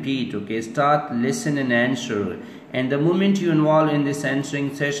 listen and repeat, okay. Start, listen and answer. And the moment you involve in this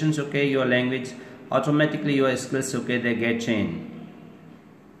answering sessions, okay, your language automatically, your skills, okay, they get changed.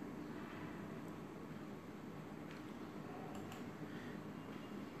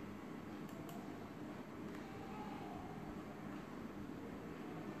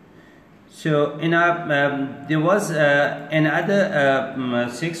 So in our there was another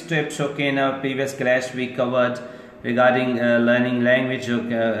 6 tips, okay, in our previous class we covered regarding learning language,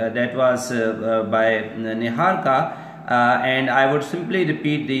 that was by Niharika, and I would simply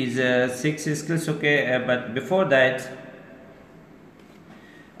repeat these 6 skills, okay, but before that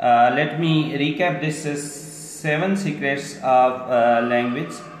Let me recap this as 7 secrets of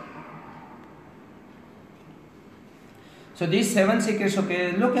language. So these 7 secrets,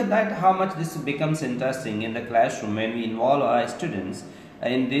 okay, look at that, how much this becomes interesting in the classroom when we involve our students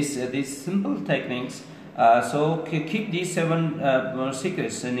in these simple techniques. So keep these 7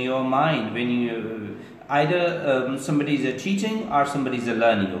 secrets in your mind when you either somebody is teaching or somebody is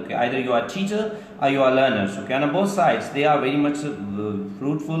learning. Okay, either you are a teacher or you are learners. Okay, on both sides they are very much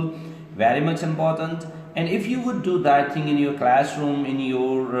fruitful, very much important. And if you would do that thing in your classroom, in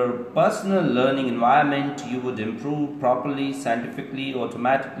your personal learning environment, you would improve properly, scientifically,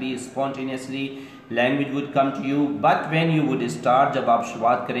 automatically, spontaneously. Language would come to you. But when you would start, जब आप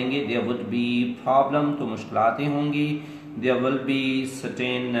शुरुआत करेंगे, there would be problem, तो मुश्किलातें होंगी. There will be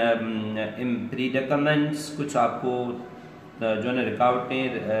certain predicaments, कुछ आपको जो है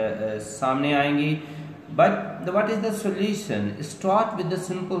रुकावटें सामने आएंगी. But what is the solution? Start with the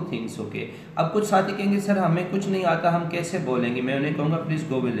simple things. Okay. अब कुछ साथी कहेंगे सर हमें कुछ नहीं आता, हम कैसे बोलेंगे? मैं उन्हें कहूँगा please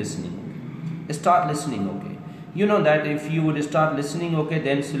go with listening. Start listening. Okay. You know that if you would start listening, okay,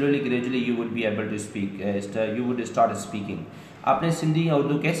 then slowly, gradually you would be able to speak. You would start speaking. आपने सिंधी या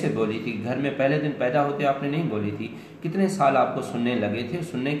उर्दू कैसे बोली थी? घर में पहले दिन पैदा होते आपने नहीं बोली थी. कितने साल आपको सुनने लगे थे?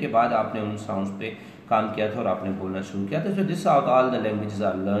 सुनने के बाद आपने उन साउंड्स पे काम किया था और आपने बोलना शुरू किया था. So this is how all the languages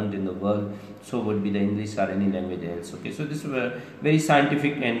are learned in the world. So would be the English or any language else. Okay. So this is a very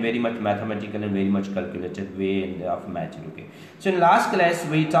scientific and very much mathematical and very much calculated way of matching. Okay. So in last class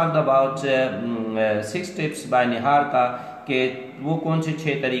we talked about 6 tips by Niharika कि वो कौन से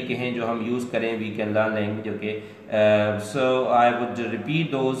 6 तरीके हैं जो हम use करें we can learn language. Okay. So I would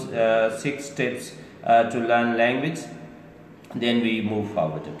repeat those 6 tips to learn language. Then we move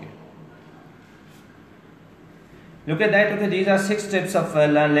forward. Okay. Look at that. Okay, these are 6 tips of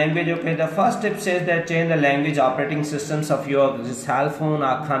learn language. Okay, the first tip says that change the language operating systems of your cell phone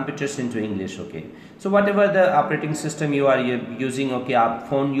or computers into English. Okay, so whatever the operating system you are using, okay, आप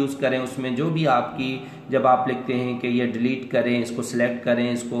phone use करें, उसमें जो भी आपकी जब आप लिखते हैं कि ये delete करें, इसको select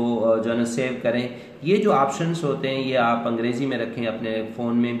करें, इसको जो है ना save करें, ये जो options होते हैं ये आप अंग्रेजी में रखें अपने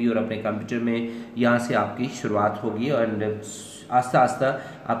फ़ोन में भी और अपने कंप्यूटर में. यहाँ से आपकी शुरुआत होगी और आस्ता आस्ता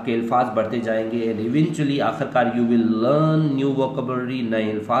आपके अल्फाज बढ़ते जाएंगे एंड इवेंचुअली आखिरकार you will learn new vocabulary,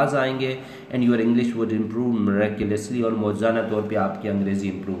 नए अल्फाज आएंगे and your English would improve miraculously और मौजूदा तौर पे आपकी अंग्रेजी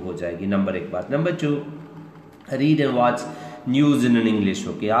इम्प्रूव हो जाएगी. नंबर 1 बात. Number 2, read and watch news in English.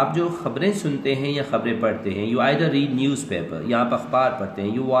 Okay, आप जो खबरें सुनते हैं या खबरें पढ़ते हैं, you either read news paper या आप अखबार पढ़ते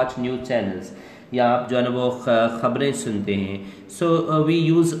हैं, यू वॉच न्यूज़ चैनल्स या आप जो है ना वो खबरें सुनते हैं. So we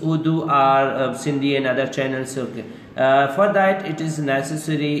use Urdu are Sindhi and other channels. For that it is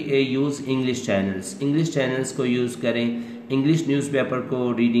necessary use English channels. English channels को use करें, English newspaper को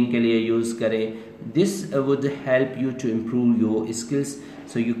reading के लिए use करें. This would help you to improve your skills.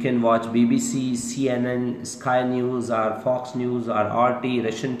 So you can watch BBC, CNN, Sky News or Fox News or RT,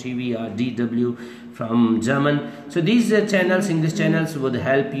 Russian TV or DW from German. So these channels, English channels would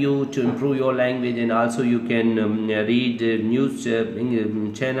help you to improve your language, and also you can read news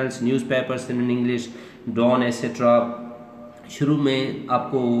channels, newspapers in English, Dawn etc. शुरू में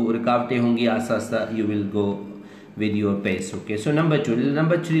आपको रुकावटें होंगी, आस्ता आस्ता you will go with your pace. Okay, so number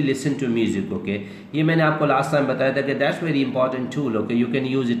 3, listen to music. Okay, ये मैंने आपको last time बताया था कि that's very important tool. Okay, you can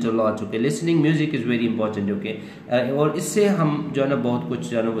use it a lot. Okay, listening music is very important. Okay, और इससे हम जो है ना बहुत कुछ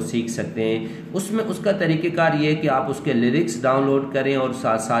जो है ना वो सीख सकते हैं. उसमें उसका तरीक़ेकार ये है कि आप उसके लिरिक्स डाउनलोड करें और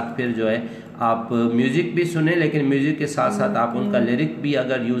साथ साथ फिर जो है आप म्यूज़िक भी सुने, लेकिन म्यूज़िक के साथ साथ आप उनका लिरिक भी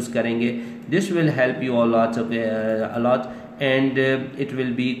अगर यूज़ करेंगे, this will help you a lot. Okay, a lot, and it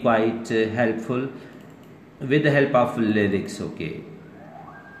will be quite helpful with the help of lyrics. Okay.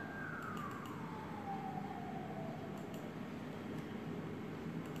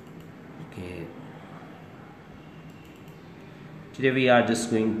 Okay. Today we are just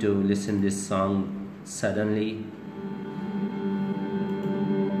going to listen this song suddenly.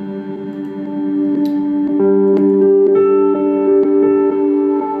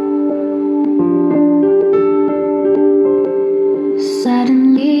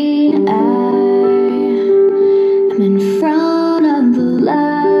 Suddenly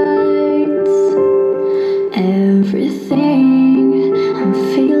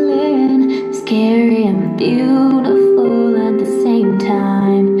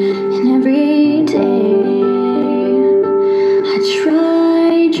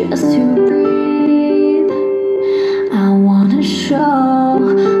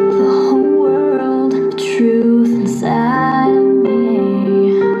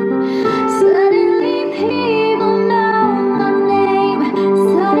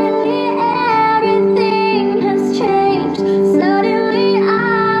everything has changed. Suddenly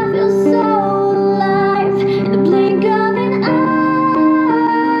I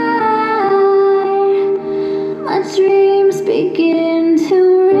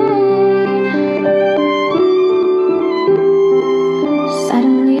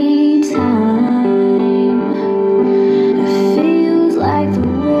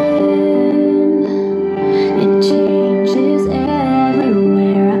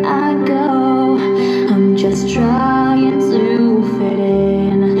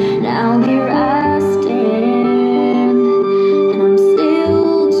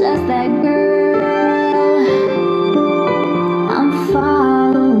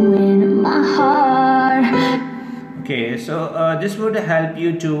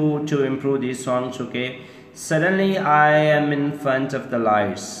you to improve these songs. Okay, suddenly I am in front of the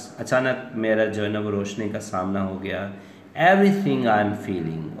lights. अचानक मेरा जो है ना वो रोशनी का सामना हो गया. Everything I am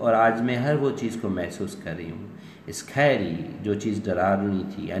feeling, और आज मैं हर वो चीज़ को महसूस कर रही हूँ. Scary, जो चीज़ डरावनी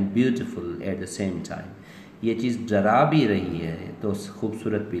थी, and beautiful at the same time. ये चीज़ डरा भी रही है तो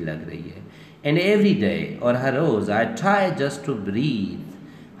खूबसूरत भी लग रही है. And every day, और हर रोज़, I try just to breathe.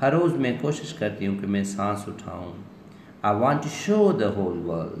 हर रोज़ मैं कोशिश करती हूँ कि मैं सांस उठाऊँ. I want to show the whole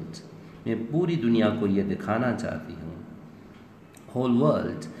world. मैं पूरी दुनिया को ये दिखाना चाहती हूँ. Whole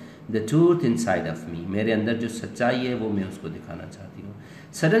world, the truth inside of me. मेरे अंदर जो सच्चाई है वो मैं उसको दिखाना चाहती हूँ.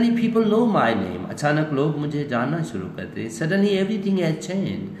 Suddenly people know my name. अचानक लोग मुझे जानना शुरू करते हैं. Suddenly everything has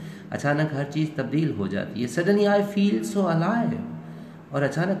changed. अचानक हर चीज़ तब्दील हो जाती है. Suddenly I feel so alive. और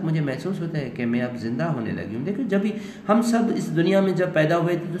अचानक मुझे महसूस होता है कि मैं अब जिंदा होने लगी हूँ. देखो, जब भी हम सब इस दुनिया में जब पैदा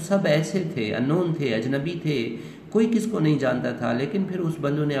हुए थे तो सब ऐसे थे, अननोन थे, अजनबी थे, कोई किसको नहीं जानता था. लेकिन फिर उस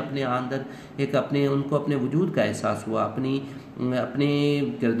बंदों ने अपने अंदर एक उनको अपने वजूद का एहसास हुआ, अपने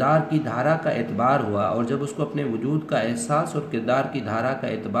किरदार की धारा का एतबार हुआ. और जब उसको अपने वजूद का एहसास और किरदार की धारा का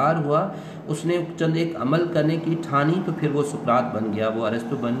एतबार हुआ, उसने चंद एक अमल करने की ठानी. तो फिर वो सुकरात बन गया, वो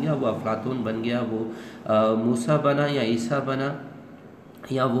अरस्तु बन गया, वो अफलातून बन गया, वो मूसा बना या ईसा बना,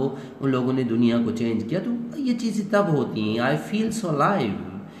 या वो उन लोगों ने दुनिया को चेंज किया. तो ये चीज़ें तब होती हैं. I feel so live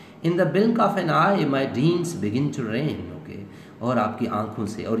in the blink of N I my dreams begin to rain. Okay, और आपकी आंखों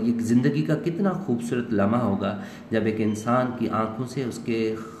से, और ये ज़िंदगी का कितना खूबसूरत लम्हा होगा जब एक इंसान की आंखों से उसके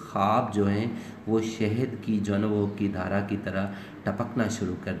ख्वाब जो हैं वो शहद की जो है वो की धारा की तरह टपकना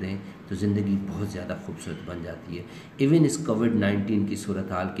शुरू कर दें, तो ज़िंदगी बहुत ज़्यादा खूबसूरत बन जाती है. इवन इस कोविड-19 की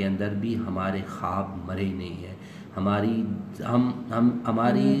सूरत हाल के अंदर भी हमारे ख्वाब मरे नहीं हैं. हमारी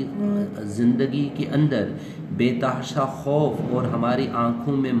ज़िंदगी के अंदर बेतहाशा खौफ और हमारी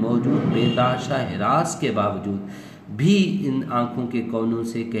आँखों में मौजूद बेतहाशा हिरास के बावजूद भी इन आँखों के कोनों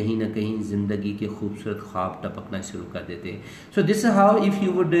से कहीं ना कहीं ज़िंदगी के खूबसूरत ख्वाब टपकना शुरू कर देते. So this is how if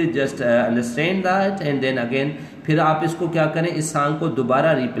you would just understand that and then again, फिर आप इसको क्या करें, इस सॉन्ग को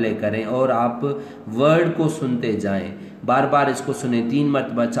दोबारा रिप्ले करें और आप वर्ड को सुनते जाएं. बार बार इसको सुने, 3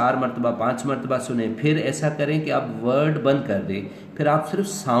 मरतबा, 4 मरतबा, 5 मरतबा सुने. फिर ऐसा करें कि आप वर्ड बंद कर दें, फिर आप सिर्फ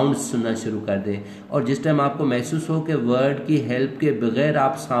साउंड सुनना शुरू कर दें. और जिस टाइम आपको महसूस हो कि वर्ड की हेल्प के बगैर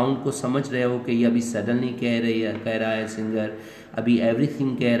आप साउंड को समझ रहे हो कि ये अभी सडनली कह रहा है सिंगर, अभी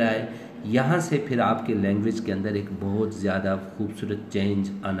एवरीथिंग कह रहा है, यहाँ से फिर आपके लैंग्वेज के अंदर एक बहुत ज़्यादा खूबसूरत चेंज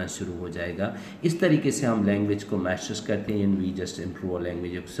आना शुरू हो जाएगा. इस तरीके से हम लैंग्वेज को मैस्टर करते हैं. And we just improve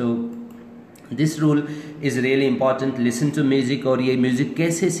language. So this rule is really important. Listen to music. और ये म्यूज़िक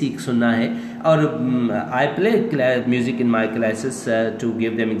कैसे सीख सुनना है, और I play music in my classes to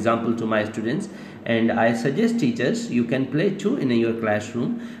give them example to my students. And I suggest teachers, you can play too in your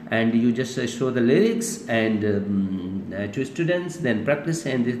classroom, and you just show the lyrics and to students, then practice.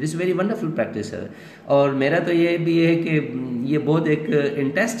 And this is very wonderful practice है. और मेरा तो ये भी है कि ये बहुत एक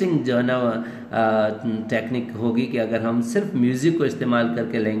इंटरेस्टिंग जो है ना टेक्निक होगी कि अगर हम सिर्फ म्यूज़िक को इस्तेमाल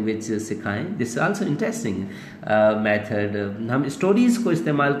करके लैंग्वेज सिखाएं. This also interesting method. हम स्टोरीज़ को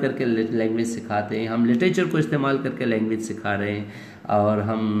इस्तेमाल करके लैंग्वेज सिखाते हैं, हम लिटरेचर को इस्तेमाल करके लैंग्वेज सिखा रहे हैं, और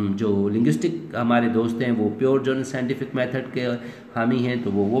हम जो लिंग्विस्टिक हमारे दोस्त हैं वो प्योर जो साइंटिफिक मेथड के हामी हैं,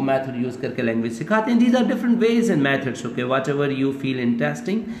 तो वो मेथड यूज़ करके लैंग्वेज सिखाते हैं. These are different ways and methods. Okay, what ever you feel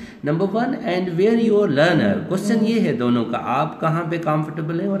interesting, number 1. And where your learner. Question ये है दोनों का, आप कहाँ पे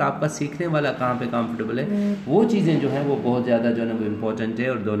कंफर्टेबल हैं और आपका सीखने वाला कहाँ पे कंफर्टेबल है. वो चीज़ें जो हैं वो बहुत ज़्यादा जो है वो इम्पोर्टेंट है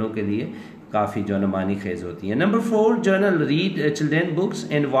और दोनों के लिए काफ़ी जो है मानी खेज होती है. Number 4, journal. Read children books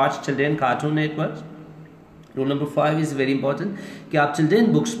and watch children cartoon network. Rule number 5 is very important कि आप चिल्ड्रेन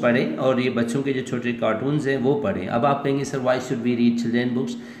बुक्स पढ़ें और ये बच्चों के जो छोटे कार्टून्स हैं वो पढ़ें. अब आप कहेंगे sir why should we read children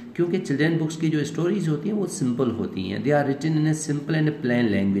books, क्योंकि चिल्ड्रेन बुक्स की जो स्टोरीज होती हैं वो सिंपल होती हैं. They are written in a simple and A plain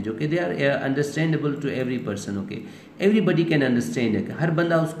language. Okay, they are understandable to every person. Okay, everybody can understand है, हर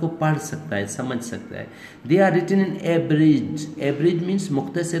बंदा उसको पढ़ सकता है, समझ सकता है. They are written in एब्रिज. एब्रिज means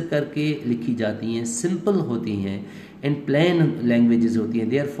मुख्तसर करके लिखी जाती हैं, सिंपल होती हैं and plain languages होती हैं.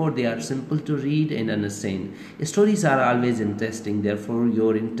 Therefore they are simple to read and understand. Stories are always interesting. Therefore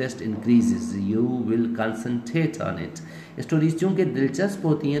your interest increases. You will concentrate on it. Stories चूँकि दिलचस्प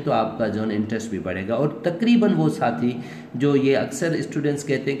होती हैं तो आपका जो है इंटरेस्ट भी बढ़ेगा. और तकरीबन वो साथी जो ये अक्सर स्टूडेंट्स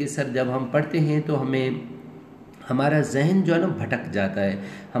कहते हैं कि सर जब हम पढ़ते हैं तो हमें हमारा जहन जो है ना भटक जाता है,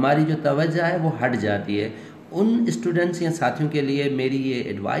 हमारी जो तवज्जो है वो हट जाती है. उन स्टूडेंट्स या साथियों के लिए मेरी ये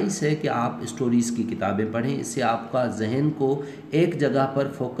एडवाइस है कि आप स्टोरीज़ की किताबें पढ़ें. इससे आपका जहन को एक जगह पर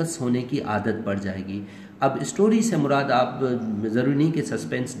फोकस होने की आदत पड़ जाएगी. अब स्टोरी से मुराद आप ज़रूरी नहीं कि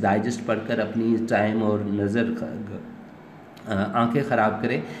सस्पेंस डाइजेस्ट पढ़कर अपनी टाइम और नज़र आंखें ख़राब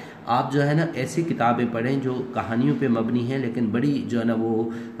करें. आप जो है ना ऐसी किताबें पढ़ें जो कहानियों पे मबनी हैं, लेकिन बड़ी जो है ना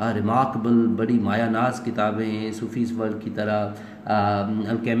वो रिमार्केबल, बड़ी मायानाज किताबें हैं, सूफीज़ वर्ल्ड की तरह,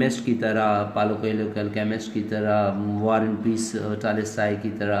 अल्केमिस्ट की तरह, पालो कोएल्हो के अल्केमिस्ट की तरह, वॉर एंड पीस टालिस्ताई की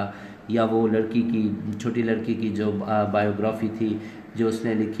तरह, या वो लड़की की, छोटी लड़की की जो बायोग्राफी थी जो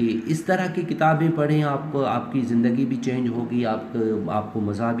उसने लिखी। इस तरह की किताबें पढ़ें, आपकी ज़िंदगी भी चेंज होगी, आपको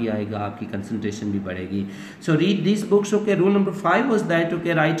मज़ा भी आएगा, आपकी कंसंट्रेशन भी बढ़ेगी। So read this books. Okay, rule number 5 was that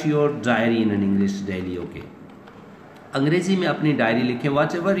okay right your diary in an English daily. Okay, अंग्रेज़ी में अपनी डायरी लिखें,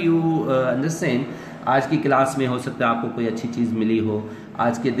 वॉट एवर यू अंडरस्टैंड। आज की क्लास में हो सकता है आपको कोई अच्छी चीज़ मिली हो,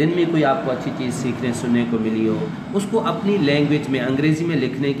 आज के दिन में कोई आपको अच्छी चीज़ सीखने सुनने को मिली हो, उसको अपनी लैंग्वेज में अंग्रेज़ी में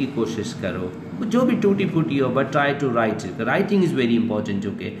लिखने की कोशिश करो, जो भी टूटी फूटी हो, but try to right it. Writing is very important.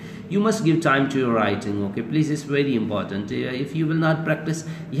 Okay, you must give time to your writing. Okay please, is very important. If you will not practice,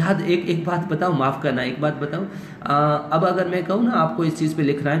 याद एक बात बताओ, माफ़ करना, एक बात बताओ, अब अगर मैं कहूँ ना आपको इस चीज़ पे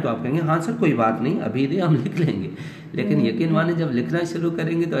लिखना है तो आप कहेंगे हाँ सर कोई बात नहीं, अभी दे हम लिख लेंगे। लेकिन यकीन माने जब लिखना शुरू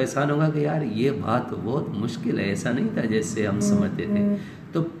करेंगे तो एहसान होगा कि यार ये बात तो बहुत मुश्किल है, ऐसा नहीं था जैसे हम समझते थे।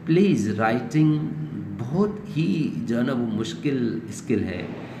 तो प्लीज़, राइटिंग बहुत ही जो है ना वो मुश्किल स्किल है।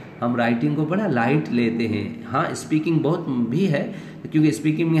 हम राइटिंग को बड़ा लाइट लेते हैं। हाँ, स्पीकिंग बहुत भी है, क्योंकि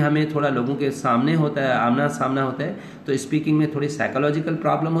स्पीकिंग में हमें थोड़ा लोगों के सामने होता है, आमना सामना होता है, तो स्पीकिंग में थोड़ी साइकोलॉजिकल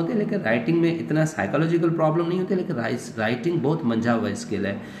प्रॉब्लम होती है, लेकिन राइटिंग में इतना साइकोलॉजिकल प्रॉब्लम नहीं होती। लेकिन राइटिंग बहुत मंझा हुआ स्किल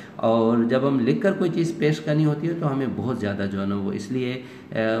है, और जब हम लिख कर कोई चीज़ पेश करनी होती है तो हमें बहुत ज़्यादा जो है ना वो, इसलिए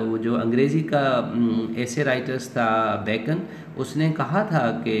वो जो अंग्रेज़ी का ऐसे राइटर्स था बेकन, उसने कहा था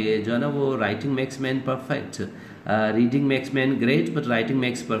कि जो है ना वो writing makes man perfect, reading makes man great but writing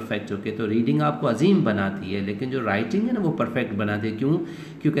makes perfect. Okay, तो रीडिंग आपको अजीम बनाती है, लेकिन जो राइटिंग है ना वो परफेक्ट बनाती है। क्यों?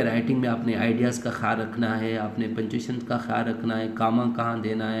 क्योंकि राइटिंग में आपने आइडियाज़ का ख्याल रखना है, आपने पंक्चुएशन का ख्याल रखना है, कामा कहाँ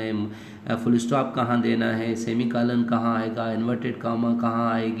देना है, फुल स्टॉप कहाँ देना है, सेमी कॉलन कहाँ आएगा, इन्वर्टेड कामा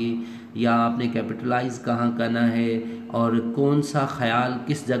कहाँ आएगी, या आपने कैपिटलाइज कहाँ करना है, और कौन सा ख्याल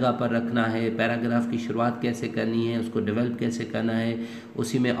किस जगह पर रखना है, पैराग्राफ की शुरुआत कैसे करनी है, उसको डेवलप कैसे करना है,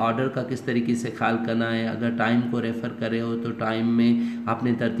 उसी में ऑर्डर का किस तरीके से ख्याल करना है। अगर टाइम को रेफ़र कर रहे हो तो टाइम में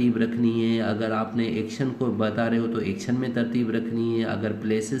आपने तरतीब रखनी है, अगर आपने एक्शन को बता रहे हो तो एक्शन में तरतीब रखनी है, अगर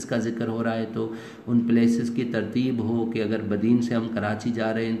प्लेसेस का जिक्र हो रहा है तो उन प्लेसेस की तरतीब हो कि अगर बदीन से हम कराची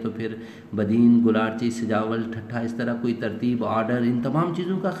जा रहे हैं तो फिर बदीन, गुलारची, सजावल, ठट्ठा, इस तरह कोई तरतीब, ऑर्डर, इन तमाम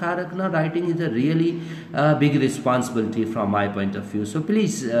चीज़ों का ख्याल रखना। Writing is a really big responsibility from my point of view. So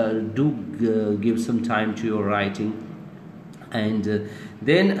please do give some time to your writing, and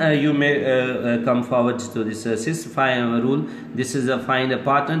then you may come forward to this sixth rule. This is find a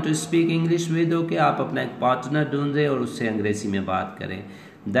partner to speak English with. Okay, आप अपना एक partner ढूंढें और उससे अंग्रेजी में बात करें।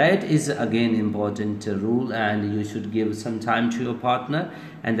 That is again important rule, and you should give some time to your partner,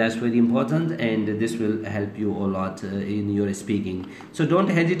 and that's very important, and this will help you a lot in your speaking. So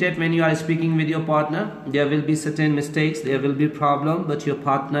don't hesitate when you are speaking with your partner. There will be certain mistakes, there will be problem, but your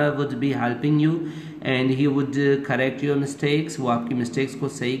partner would be helping you, and he would correct your mistakes. वो आपकी mistakes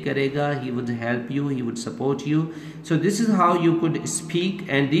को सही करेगा. He would help you, he would support you. So this is how you could speak,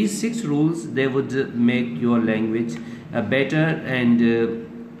 and these 6 rules, they would make your language better, and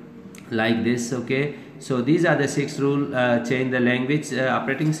like this. Okay, so these are the 6 rules. Change the language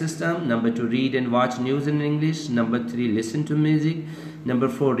operating system. Number 2, read and watch news in English. Number 3, listen to music. Number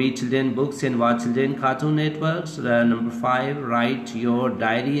 4, read children books and watch children cartoon networks. Number 5, write your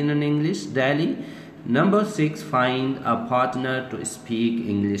diary in an English daily. Number 6, find a partner to speak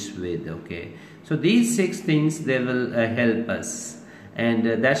English with. Okay, so these 6 things, they will help us. And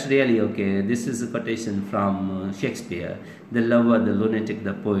that's really okay. This is a quotation from Shakespeare. The lover, the lunatic,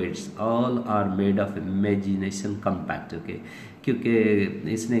 the poets, all are made of imagination compact. Okay,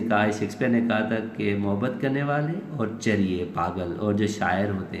 क्योंकि इसने कहा, Shakespeare ने कहा था कि मोहब्बत करने वाले और चरिए पागल और जो शायर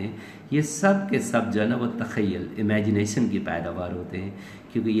होते हैं, ये सब के सब जो है ना वो तख़य्युल, इमेजिनेशन की पैदावार होते हैं,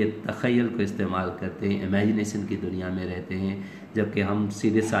 क्योंकि ये तख़य्युल को इस्तेमाल करते हैं, इमेजिनेशन की दुनिया में रहते हैं। जबकि हम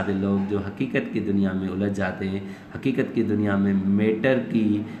सीधे साधे लोग जो हकीकत की दुनिया में उलझ जाते हैं, हकीकत की दुनिया में मैटर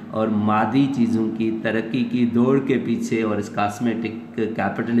की और मादी चीज़ों की तरक्की की दौड़ के पीछे और इस कॉस्मेटिक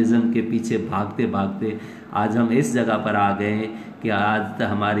कैपिटलिज्म के पीछे भागते भागते आज हम इस जगह पर आ गए हैं कि आज तो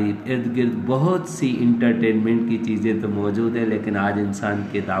हमारी इर्द गिर्द बहुत सी इंटरटेनमेंट की चीज़ें तो मौजूद है, लेकिन आज इंसान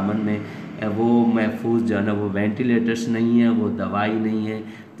के दामन में वो महफूज जो है ना वो वेंटिलेटर्स नहीं है, वो दवाई नहीं है,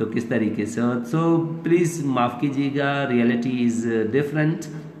 तो किस तरीके से। सो प्लीज़ माफ़ कीजिएगा, रियलिटी इज़ डिफरेंट,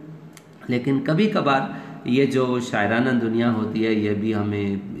 लेकिन कभी कभार ये जो शायराना दुनिया होती है ये भी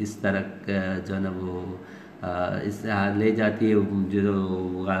हमें इस तरह जो है ना वो इस ले जाती है। जो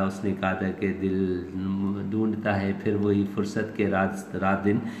उसने कहा था कि ढूंढता है फिर वही फुर्सत के रात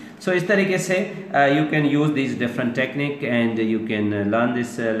दिन. So इस तरीके से you can use these different technique and you can learn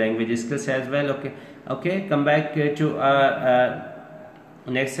this language skills as well. Okay, come back to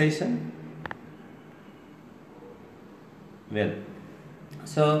next session. Well,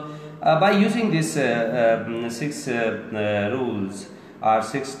 so by using this 6 rules or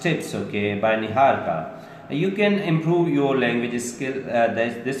 6 tips, okay, by Niharika, you can improve your language skill.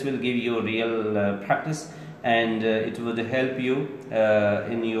 This will give you real practice, and it would help you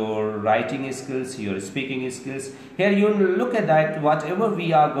in your writing skills, your speaking skills. Here you look at that whatever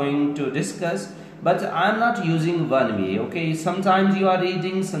we are going to discuss, but I'm not using one way. Okay, sometimes you are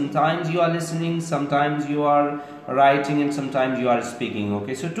reading, sometimes you are listening, sometimes you are writing, and sometimes you are speaking.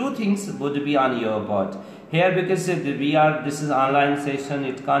 Okay, so 2 things would be on your part here, because this is online session.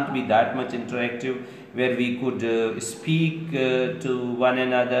 It can't be that much interactive where we could speak to one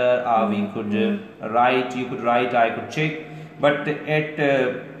another, or we could write. You could write, I could check. But at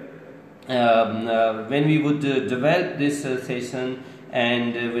when we would develop this session,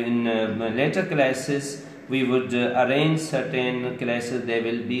 and in later classes we would arrange certain classes. They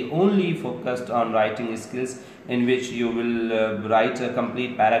will be only focused on writing skills, in which you will write a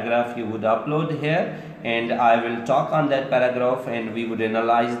complete paragraph. You would upload here, and I will talk on that paragraph, and we would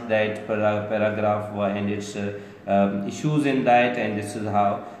analyze that paragraph and its issues in that, and this is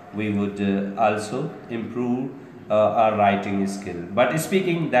how we would also improve our writing skill. But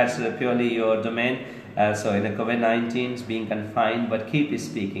speaking, that's purely your domain. So in the COVID-19 being confined, but keep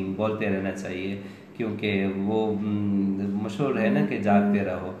speaking, बोलते रहना चाहिए, क्योंकि वो मशहूर है ना कि जागते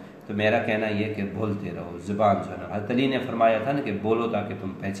रहो. तो मेरा कहना ये कि बोलते रहो. ज़ुबान जो है ना, हज़रत अली ने फरमाया था ना कि बोलो ताकि तुम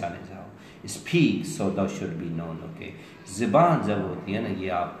पहचाने जाओ. Speak so thou should be known. Okay, ज़ुबान जब होती है ना, ये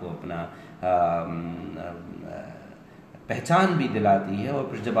आपको अपना पहचान भी दिलाती है, और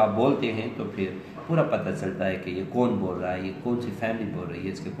फिर जब आप बोलते हैं तो फिर पूरा पता चलता है कि ये कौन बोल रहा है, ये कौन सी फैमिली बोल रही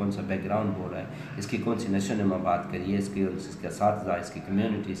है, इसके कौन सा बैकग्राउंड बोल रहा है, इसकी कौन सी नशो-नुमा बात करी है, इसका साथीदार, इसकी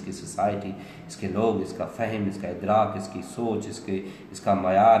कम्युनिटी, इसकी सोसाइटी, इसके लोग, इसका फ़हम, इसका इदराक, इसकी सोच, इसका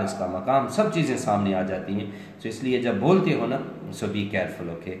मयार, इसका मकाम, सब चीज़ें सामने आ जाती हैं. तो इसलिए जब बोलते हो ना, सो बी केयरफुल.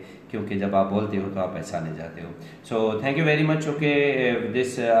 ओके, क्योंकि जब आप बोलते हो तो आप पहचाने जाते हो. So thank you very much. Okay,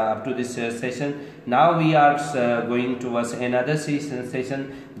 this up to this session. Now we are going towards another session.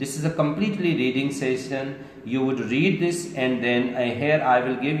 This is a completely reading session. You would read this, and then here I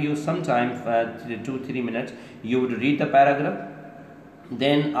will give you some time, 2-3 minutes. You would read the paragraph,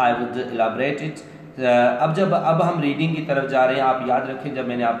 then I would elaborate it. अब हम reading की तरफ जा रहे हैं. आप याद रखें, जब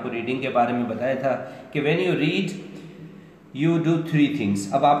मैंने आपको रीडिंग के बारे में बताया था कि when you read you do 3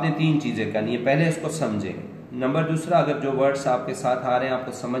 things. अब आपने 3 चीज़ें करनी है. पहले इसको समझें. नंबर दूसरा, अगर जो वर्ड्स आपके साथ आ रहे हैं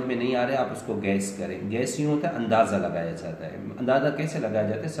आपको समझ में नहीं आ रहे, आप उसको गैस करें. गैस यूँ होता है, अंदाज़ा लगाया जाता है. अंदाज़ा कैसे लगाया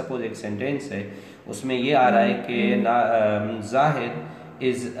जाता है? सपोज एक सेंटेंस है, उसमें ये आ रहा है कि Zahid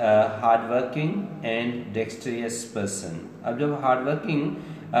is hard working and डेक्स्ट्रियस person. अब जब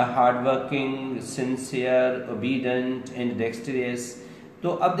hard working, sincere, obedient and डेक्स्ट्रियस, तो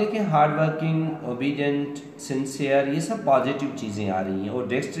अब देखें हार्ड वर्किंग, ओबीडियंट, सिंसियर, ये सब पॉजिटिव चीज़ें आ रही हैं, और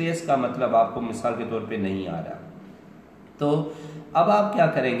डेक्स्ट्रियस का मतलब आपको मिसाल के तौर पे नहीं आ रहा. तो अब आप क्या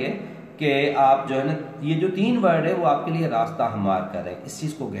करेंगे कि आप जो है ना, ये जो 3 वर्ड है वो आपके लिए रास्ता हमार कर रहे हैं इस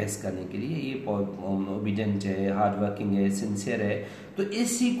चीज़ को गैस करने के लिए. ये ओबीडियंट है, हार्ड वर्किंग है, सिंसियर है, तो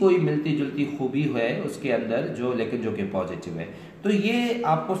इसी कोई मिलती जुलती खूबी है उसके अंदर जो, लेकिन जो कि पॉजिटिव है. तो ये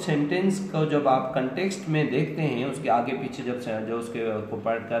आपको सेंटेंस को जब आप कंटेक्स्ट में देखते हैं, उसके आगे पीछे जब जो उसके को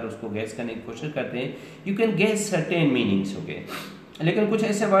पढ़कर उसको गैस करने की कोशिश करते हैं, you can gas certain meanings. Okay, लेकिन कुछ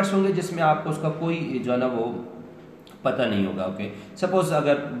ऐसे वर्ड्स होंगे जिसमें आपको उसका कोई जो है ना वो पता नहीं होगा. ओके, सपोज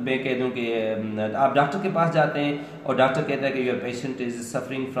अगर मैं कह दूं कि आप डॉक्टर के पास जाते हैं और डॉक्टर कहता है कि your patient is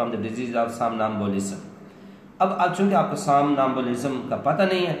suffering from the disease of समनॉम्बुलिज्म. अब चूँकि आपको समनॉम्बुलिज्म का पता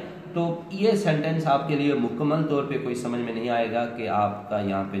नहीं है, तो ये सेंटेंस आपके लिए मुकम्मल तौर पे कोई समझ में नहीं आएगा कि आपका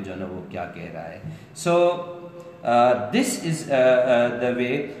यहाँ पे जो है ना वो क्या कह रहा है. So this is the way.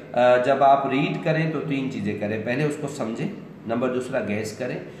 जब आप रीड करें तो 3 चीज़ें करें. पहले उसको समझें, नंबर दूसरा गैस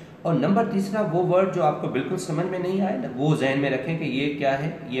करें, और नंबर तीसरा वो वर्ड जो आपको बिल्कुल समझ में नहीं आए ना, वो जहन में रखें कि ये क्या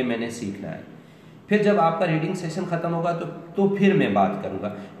है, ये मैंने सीखना है. फिर जब आपका रीडिंग सेशन ख़त्म होगा तो फिर मैं बात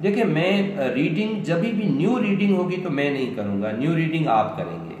करूँगा. देखिए, मैं रीडिंग जब भी न्यू रीडिंग होगी तो मैं नहीं करूँगा, न्यू रीडिंग आप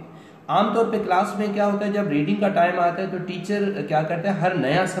करेंगे. आमतौर पे क्लास में क्या होता है, जब रीडिंग का टाइम आता है तो टीचर क्या करता है, हर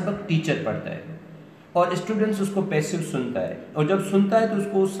नया सबक टीचर पढ़ता है और स्टूडेंट्स उसको पैसिव सुनता है. और जब सुनता है तो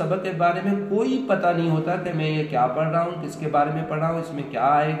उसको उस सबक के बारे में कोई पता नहीं होता कि मैं ये क्या पढ़ रहा हूँ, किसके बारे में पढ़ रहा हूँ, इसमें क्या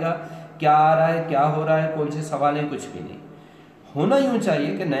आएगा, क्या आ रहा है, क्या हो रहा है, कौन से सवाल हैं, कुछ भी नहीं. होना यूँ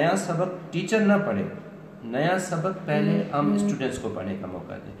चाहिए कि नया सबक टीचर ना पढ़े, नया सबक पहले हम स्टूडेंट्स को पढ़ने का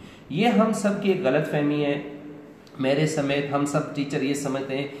मौका दें। ये हम सब की एक गलत फहमी है, मेरे समेत हम सब टीचर ये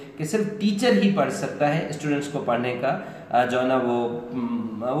समझते हैं कि सिर्फ टीचर ही पढ़ सकता है, स्टूडेंट्स को पढ़ने का जो है ना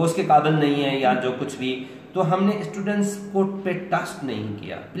वो उसके काबिल नहीं है या जो कुछ भी। तो हमने स्टूडेंट्स को पे ट्रस्ट नहीं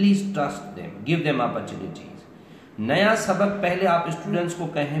किया। Please trust them, give them opportunities. नया सबक पहले आप स्टूडेंट्स को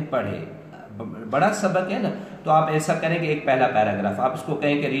कहें पढ़े, बड़ा सबक है ना, तो आप ऐसा करें कि एक पहला पैराग्राफ आप उसको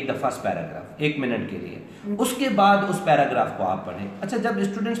कहें कि read the first paragraph 1 minute के लिए, उसके बाद उस पैराग्राफ को आप पढ़ें। अच्छा, जब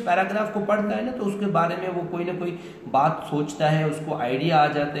स्टूडेंट्स पैराग्राफ को पढ़ता है ना तो उसके बारे में वो कोई ना कोई बात सोचता है, उसको आइडिया आ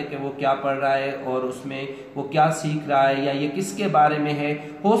जाता है कि वो क्या पढ़ रहा है और उसमें वो क्या सीख रहा है या ये किसके बारे में है।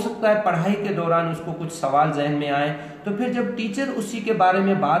 हो सकता है पढ़ाई के दौरान उसको कुछ सवाल जहन में आए, तो फिर जब टीचर उसी के बारे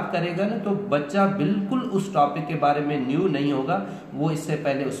में बात करेगा ना तो बच्चा बिल्कुल उस टॉपिक के बारे में न्यू नहीं होगा, वो इससे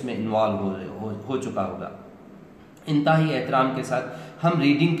पहले उसमें इन्वॉल्व हो चुका होगा। इंतहाई एहतराम के साथ हम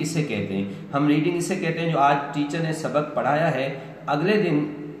रीडिंग किसे कहते हैं? हम रीडिंग इसे कहते हैं जो आज टीचर ने सबक पढ़ाया है, अगले दिन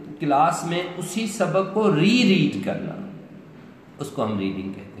क्लास में उसी सबक को रीड करना, उसको हम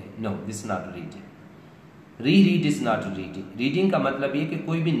रीडिंग कहते हैं। No, this not reading. Read is not reading. Reading का मतलब ये कि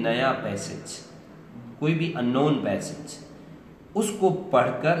कोई भी नया पैसेज, कोई भी अननोन पैसेज, उसको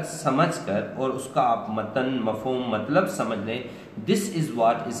पढ़कर समझकर और उसका आप मतन मफहूम मतलब समझ लें, this is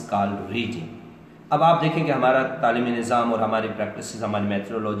what is called reading. अब आप देखें कि हमारा तालीमी निज़ाम और हमारी प्रैक्टिस, हमारी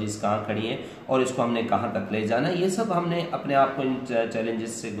मेथोडोलॉजीज कहाँ खड़ी हैं और इसको हमने कहाँ तक ले जाना है। ये सब हमने अपने आप को इन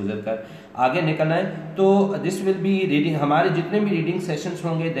चैलेंजेस से गुजर कर आगे निकलना है। तो दिस विल बी रीडिंग, हमारे जितने भी रीडिंग सेशंस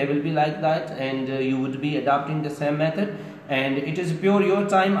होंगे they will be like that and you would be adopting the same method and it is pure your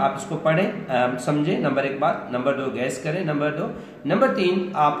time. आप इसको पढ़ें, समझें, नंबर 1 बात। नंबर 2 गैस करें, नंबर 2। नंबर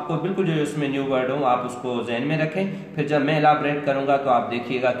 3 आपको बिल्कुल जो उसमें न्यू वर्ड हो आप उसको जहन में रखें। फिर जब मैं एलाबरेट करूंगा तो आप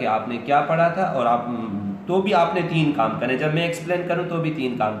देखिएगा कि आपने क्या पढ़ा था और आप तो भी आपने 3 काम करें। जब मैं एक्सप्लेन करूं तो भी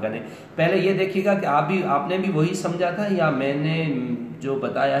 3 काम करें। पहले ये देखिएगा कि आपने भी वही समझा था या मैंने जो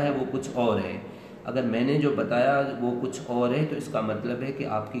बताया है वो कुछ और है। अगर मैंने जो बताया वो कुछ और है तो इसका मतलब है कि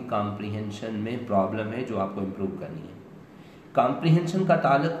आपकी कॉम्प्रिहेंशन में प्रॉब्लम है जो आपको इम्प्रूव करनी है। कॉम्प्रिहेंशन का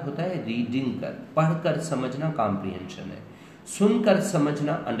ताल्लुक होता है रीडिंग कर, पढ़कर समझना कॉम्प्रिहेंशन है, सुनकर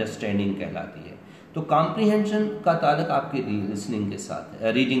समझना अंडरस्टैंडिंग कहलाती है। तो कॉम्प्रिहेंशन का ताल्लुक आपकी लिसनिंग के साथ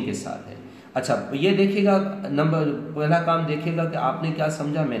है, रीडिंग के साथ है। अच्छा, ये देखिएगा, पहला काम देखिएगा कि आपने क्या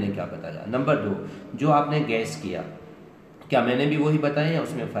समझा, मैंने क्या बताया। नंबर 2 जो आपने गैस किया, क्या मैंने भी वही बताया या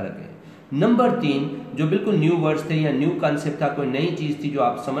उसमें फ़र्क है। नंबर 3 जो बिल्कुल न्यू वर्ड्स थे या न्यू कॉन्सेप्ट था, कोई नई चीज़ थी जो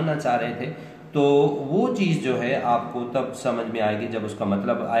आप समझना चाह रहे थे, तो वो चीज़ जो है आपको तब समझ में आएगी जब उसका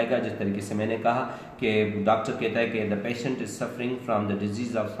मतलब आएगा। जिस तरीके से मैंने कहा कि डॉक्टर कहता है कि the patient is suffering from the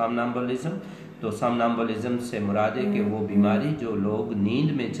disease of समनम्बुलिज्म, तो समनम्बुलिज्म से मुराद है कि वो बीमारी जो लोग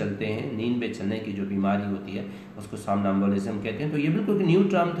नींद में चलते हैं, नींद में चलने की जो बीमारी होती है उसको समनम्बुलिज्म कहते हैं। तो ये बिल्कुल न्यू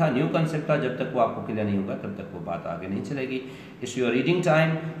टर्म था, न्यू कंसेप्ट था। जब तक वो आपको क्लियर नहीं होगा तब तक वो बात आगे नहीं चलेगी। It's your reading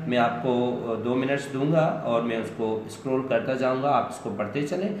time. मैं आपको 2 मिनट्स दूंगा और मैं उसको स्क्रॉल करता जाऊंगा, आप इसको पढ़ते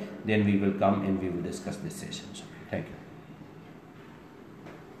चलें, then we will come and we will discuss this session. Thank you.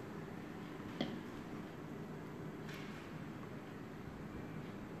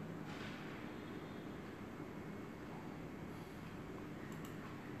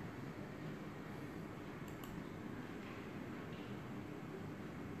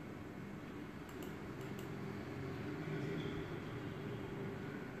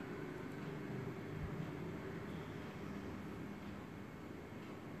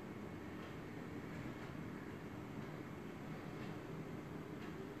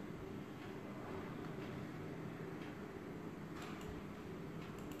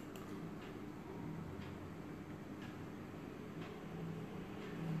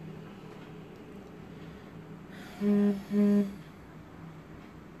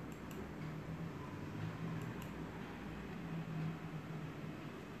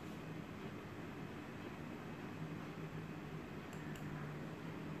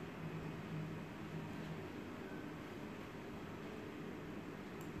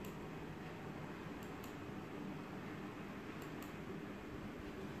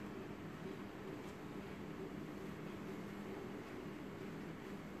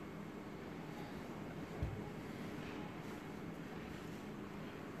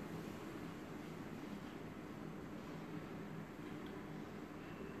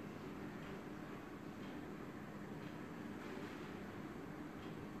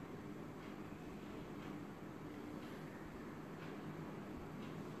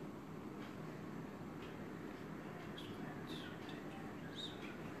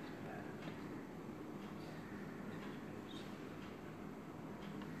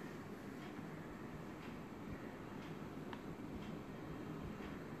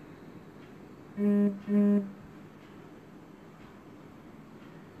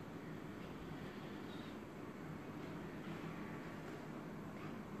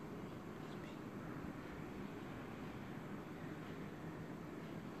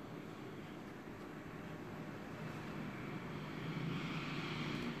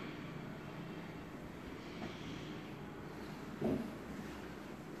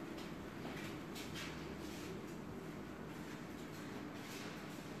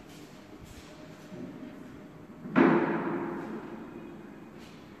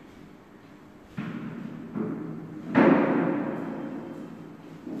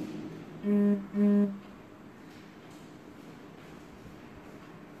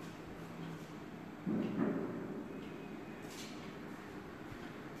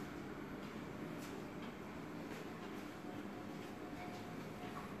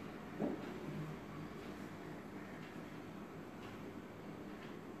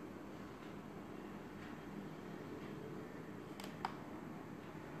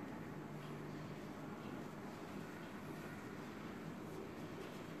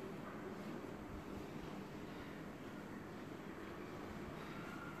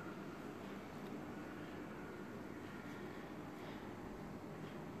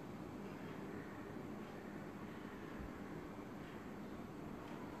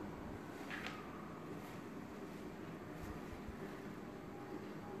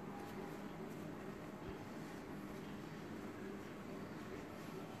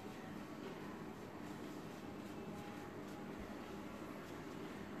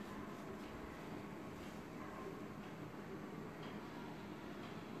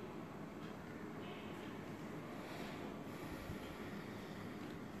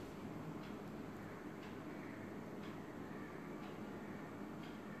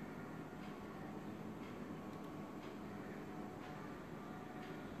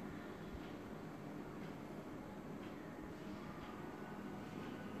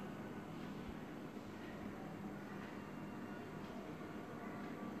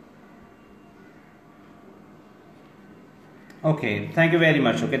 Okay, thank you very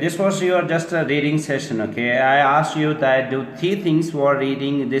much. Okay, this was your just a reading session. Okay, I asked you that do three things for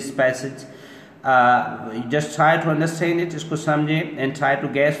reading this passage. Just try to understand it, isko samjhe, and try to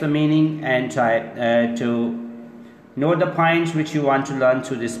guess the meaning, and try to know the points which you want to learn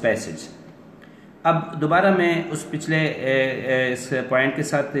through this passage. अब दोबारा मैं उस पिछले इस point के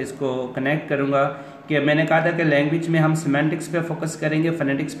साथ इसको connect करूँगा कि मैंने कहा था कि लैंग्वेज में हम सिमेंटिक्स पे फोकस करेंगे,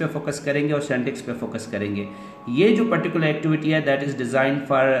 फोनेटिक्स पे फोकस करेंगे और सेंटिक्स पे फोकस करेंगे. ये जो पर्टिकुलर एक्टिविटी है that is design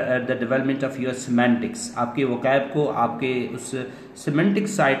for the development of your semantics. आपके वोकैब को, आपके उस सिमेंटिक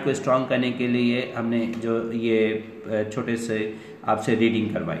साइड को स्ट्रॉन्ग करने के लिए हमने जो ये छोटे से आपसे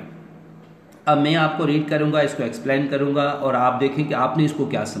रीडिंग करवाई. अब मैं आपको रीड करूँगा, इसको एक्सप्लेन करूँगा और आप देखें कि आपने इसको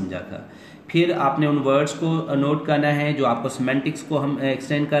क्या समझा था. फिर आपने उन वर्ड्स को नोट करना है जो आपको सिमेंटिक्स को हम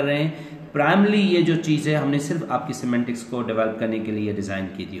एक्सटेंड कर रहे हैं. प्राइमली ये जो चीज़ है हमने सिर्फ आपकी सिमेंटिक्स को डेवलप करने के लिए डिज़ाइन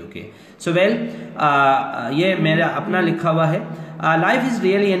की थी. ओके, सो वेल, ये मेरा अपना लिखा हुआ है. Life is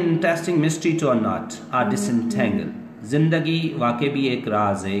really an interesting mystery to अनॉट are डिसएंटेंगल. जिंदगी वाकई भी एक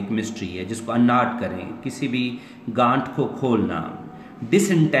राज है, एक मिस्ट्री है जिसको अनॉट करें, किसी भी गांठ को खोलना.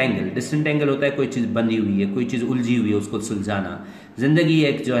 डिसएंटेंगल, डिसएंटेंगल होता है कोई चीज़ बंधी हुई है, कोई चीज़ उलझी हुई है, उसको सुलझाना. जिंदगी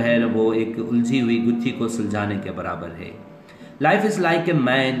एक जो है वो एक उलझी हुई गुत्थी को सुलझाने के बराबर है. Life is like a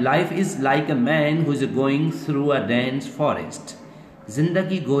man, life is like a man who is going through a dense forest.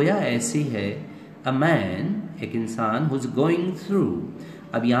 जिंदगी गोया ऐसी है, अ मैन, एक इंसान, हु इज गोइंग थ्रू.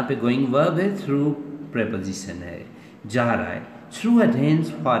 अब यहाँ पे गोइंग वर्ब है, थ्रू प्रेपोजिशन है, जा रहा है. थ्रू अ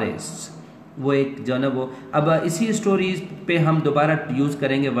डेंस फॉरेस्ट, वो एक जो ना वो. अब इसी स्टोरीज पे हम दोबारा यूज़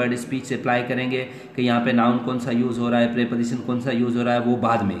करेंगे, वर्ड स्पीच से अप्लाई करेंगे कि यहाँ पे नाउन कौन सा यूज़ हो रहा है, प्रेपोजिशन कौन सा यूज़ हो रहा है, वो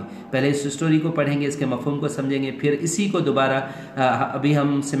बाद में. पहले इस स्टोरी को पढ़ेंगे, इसके मफहूम को समझेंगे, फिर इसी को दोबारा अभी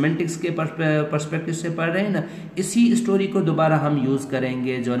हम सिमेंटिक्स के पर्सपेक्टिव से पढ़ रहे हैं ना, इसी स्टोरी को दोबारा हम यूज़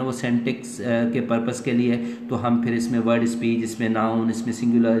करेंगे जो ना वो सेंटिक्स के पर्पज़ के लिए. तो हम फिर इसमें वर्ड स्पीच, इसमें नाउन, इसमें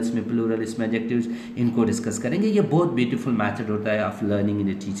सिंगुलर, इसमें प्लूरल, इसमें एडजेक्टिव्स, इनको डिस्कस करेंगे. ये बहुत ब्यूटीफुल मैथड होता है of learning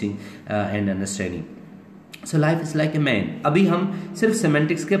in teaching and understanding. So life is like a man. अभी हम सिर्फ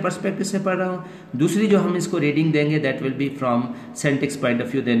सेमेंटिक्स के पर्सपेक्टिव से पढ़ रहा हूँ. दूसरी जो हम इसको रीडिंग देंगे that will be from सेंटिक्स point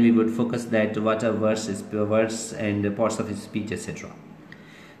of view. Then we would focus that what are words and parts of speech etcetera.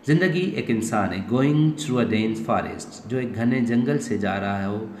 जिंदगी एक इंसान है, going through a dense forest, जो एक घने जंगल से जा रहा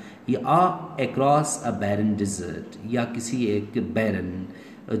हो, या अक्रॉस अ बैरन डिजर्ट, या किसी एक बैरन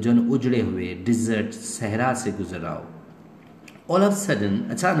जो उजड़े हुए डिजर्ट सहरा से गुजर रहा हो. All of a sudden,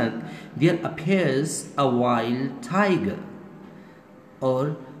 अचानक, there appears a wild tiger.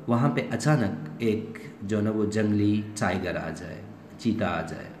 और वहाँ पे अचानक एक जो ना वो जंगली टाइगर आ जाए, चीता आ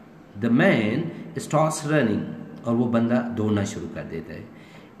जाए. द मैन स्टार्ट्स रनिंग, और वो बंदा दौड़ना शुरू कर देता है.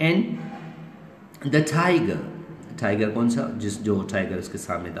 एंड द टाइगर कौन सा, जो टाइगर उसके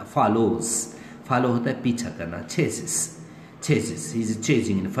सामने था, फॉलो होता है पीछा करना, chases, he is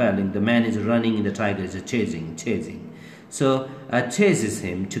chasing and following. The man is running and the tiger is chasing. So chases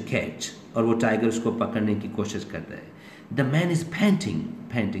him to catch, और वो टाइगर उसको पकड़ने की कोशिश करता है. The man is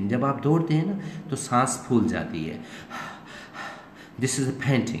panting. जब आप दौड़ते हैं ना तो सांस फूल जाती है. This is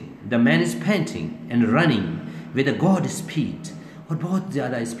panting. The man is panting and running with a god speed, और बहुत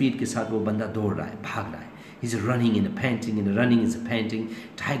ज़्यादा स्पीड के साथ वो बंदा दौड़ रहा है, भाग रहा है. He's running and panting and running is panting.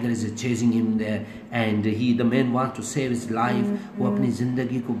 Tiger is chasing him there, and the man wants to save his life. वो अपनी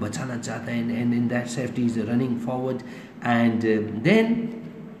जिंदगी को बचाना चाहता है, and in that safety he's running forward, and then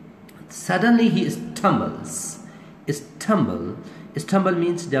suddenly he stumbles. Stumble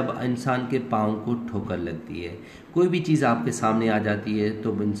means जब इंसान के पाँव को ठोकर लगती है. कोई भी चीज़ आपके सामने आ जाती है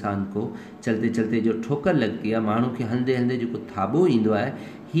तो इंसान को चलते चलते जो ठोकर लगती है, माण्हू खे हंधे जो को थाबो ईंदो आहे,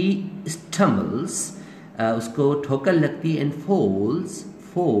 he stumbles, उसको ठोकर लगती है, and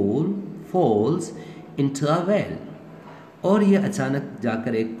falls into a well, और ये अचानक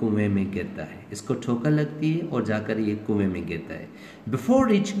जाकर एक कुएं में गिरता है. इसको ठोकर लगती है और जाकर ये कुएं में गिरता है. Before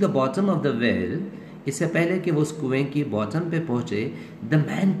reaching the bottom of the well, इससे पहले कि वो उस कुएं की बॉटम पे पहुंचे, the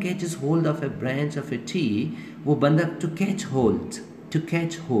man catches hold of A branch of a tree. वो बंदा टू कैच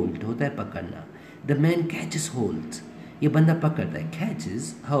होल्ड होता है पकड़ना. द मैन कैचेस होल्ड, ये बंदा पकड़ता है.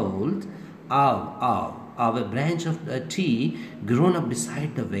 Catches hold of A branch of a tree grown up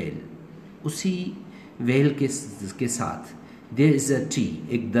beside the well. उसी वेल के साथ देयर इज अ ट्री,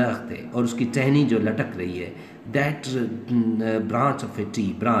 एक दरख्त है और उसकी टहनी जो लटक रही है. That branch of a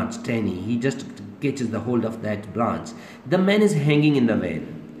tree, टहनी, he just catches the hold of that branch. The man is hanging in the well.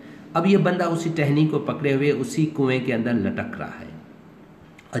 अब ये बंदा उसी टहनी को पकड़े हुए उसी कुएं के अंदर लटक रहा है.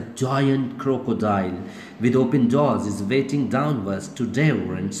 A giant crocodile with open jaws is waiting downwards to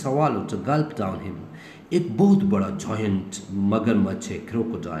devour and swallow, to gulp down him. एक बहुत बड़ा giant मगरमच्छ है,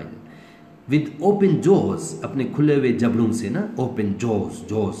 crocodile, with open jaws, अपने खुले हुए जबड़ों से ना, open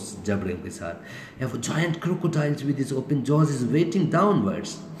jaws जबड़ों के साथ. वो giant crocodiles with his open jaws is waiting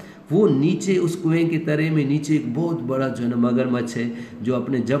downwards. वो नीचे उस कुएं के तरे में नीचे एक बहुत बड़ा जो है ना मगरमच्छ है जो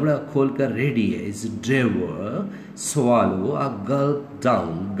अपने जबड़ा खोलकर रेडी है. Is Drever, swallow,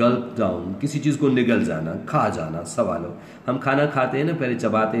 gulp down, किसी चीज़ को निगल जाना, खा जाना. swallow, हम खाना खाते हैं ना, पहले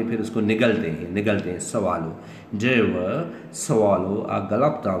चबाते हैं फिर उसको निगलते हैं. swallow, Drever, swallow,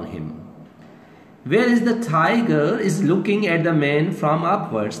 gulp down him. Where is the tiger is looking at the man from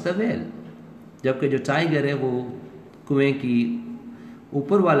upwards the well. जबकि जो टाइगर है वो कुएं की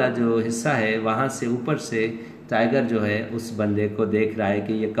ऊपर वाला जो हिस्सा है वहाँ से ऊपर से टाइगर जो है उस बंदे को देख रहा है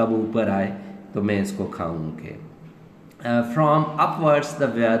कि ये कब ऊपर आए तो मैं इसको खाऊंगे. From upwards the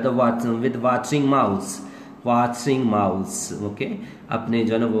with watering mouths, okay, अपने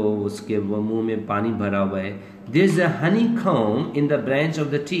जो है ना वो उसके वो मुंह में पानी भरा हुआ है. There is a honeycomb in the branch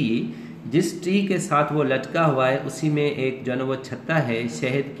of the tree. जिस ट्री के साथ वो लटका हुआ है उसी में एक जो है ना वो छत्ता है,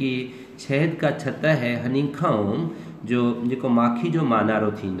 शहद का छत्ता है. honeycomb जो माखी जो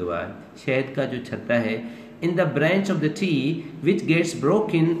मानारो थींदो आहे, शहद का जो छत्ता है. in the branch of the tree which gets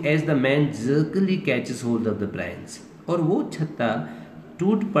broken as the man jerkily catches hold of the branch. और वो छत्ता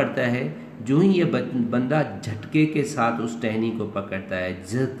टूट पड़ता है जो ही ये बंदा झटके के साथ उस टहनी को पकड़ता है.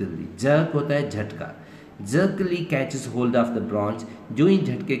 जर्क होता है झटका. jerkily catches hold of the branch, जो ही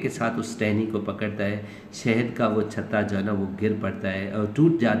झटके के साथ उस टहनी को पकड़ता है, शहद का वो छत्ता जो है ना वो गिर पड़ता है और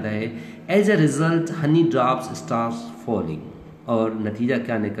टूट जाता है. As a result honey drops starts falling. और नतीजा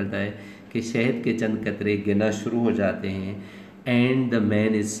क्या निकलता है कि शहद के चंद कतरे गिरना शुरू हो जाते हैं. And the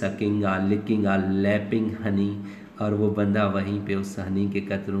man is sucking licking lapping honey. और वो बंदा वहीं पे उस हनी के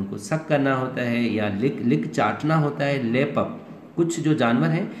कतरों को सक करना होता है या लिक चाटना होता है. लेप अप, कुछ जो जानवर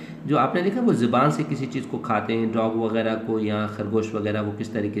हैं जो आपने देखा वो ज़बान से किसी चीज़ को खाते हैं, डॉग वगैरह को या खरगोश वगैरह, वो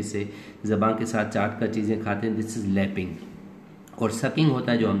किस तरीके से ज़बान के साथ चाट कर चीज़ें खाते हैं. This is lapping. और सकिंग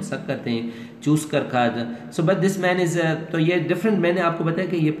होता है जो हम सक करते हैं, चूस कर खा. So but this man is, तो ये डिफरेंट, मैंने आपको बताया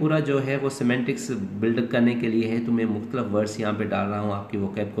कि ये पूरा जो है वो सिमेंटिक्स बिल्ड करने के लिए है, तो मैं मुख्तलिफ वर्ड्स यहाँ पे डाल रहा हूँ आपकी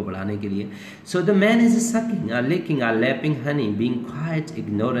वोकैब को बढ़ाने के लिए. So the man is sucking licking lapping Honey, being quite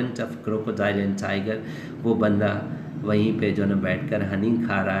ignorant of crocodile and tiger. वो बंदा वहीं पे जो ना बैठकर हनी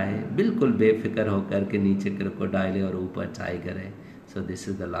खा रहा है, बिल्कुल बेफिक्र होकर के नीचे क्रोकोडाइल है और ऊपर टाइगर है. So this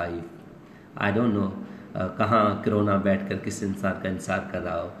is the life. I don't know कहाँ कोरोना बैठकर किस इंसान का इंतजार कर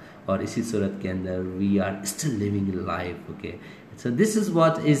रहा हो, और इसी सूरत के अंदर we are still living in life. Okay, So this is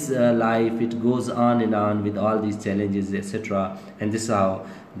what is life. It goes on and on with all these challenges, etc. And this is how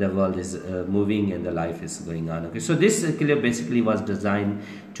the world is moving and the life is going on. Okay, so this clip basically was designed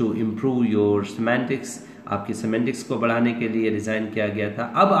to improve your semantics. आपकी semantics को बढ़ाने के लिए design किया गया था.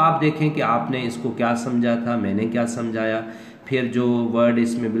 अब आप देखें कि आपने इसको क्या समझा था, मैंने क्या समझाया, फिर जो वर्ड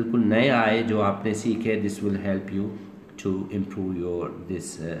इसमें बिल्कुल नए आए जो आपने सीखे. This will help you to improve your this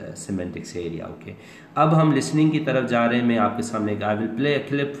semantics area. Okay, अब हम listening की तरफ जा रहे हैं. मैं आपके सामने I will play a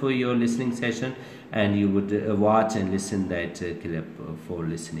clip for your listening session and you would watch and listen that clip for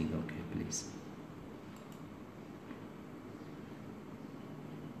listening. Okay, please.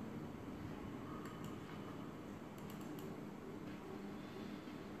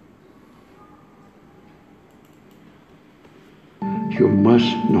 You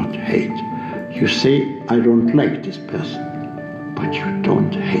must not hate. You say, I don't like this person, but you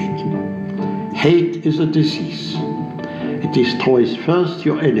don't hate. Hate is a disease. It destroys first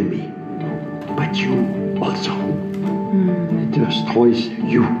your enemy, but you also. It destroys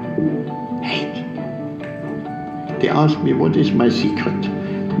you. Hate. They ask me, what is my secret?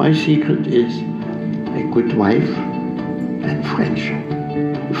 My secret is a good wife and friendship.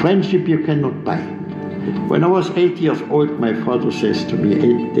 Friendship you cannot buy. When I was 8 years old, my father says to me,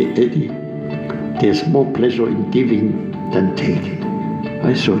 Eddie, there's more pleasure in giving than taking.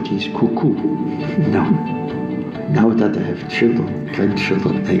 I thought he's cuckoo. No. Now that I have children,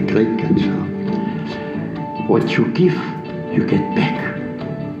 grandchildren, and great-grandchildren, what you give, you get back.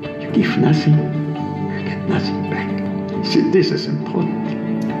 You give nothing, you get nothing back. See, this is important.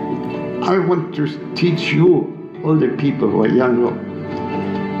 I want to teach you, all the people who are younger,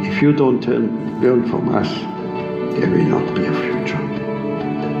 if you don't learn from us, there will not be a future.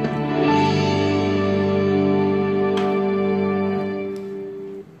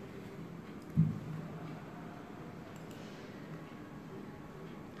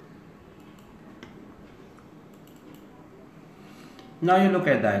 Now you look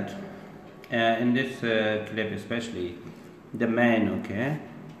at that, in this clip especially, the man, okay,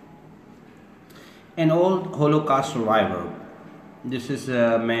 an old Holocaust survivor. This is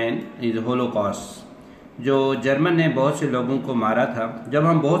a man, is a Holocaust, जो German ने बहुत से लोगों को मारा था. जब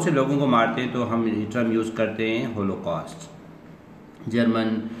हम बहुत से लोगों को मारते हैं तो हम ये टर्म यूज़ करते हैं होलोकॉस्ट.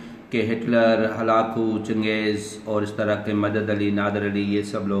 जर्मन के हिटलर, हलाकू, चंगेज़ और इस तरह के मदद अली, नादर अली, ये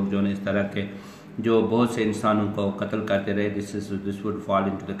सब लोग जो है इस तरह के जो बहुत से इंसानों को कत्ल करते रहे. This would fall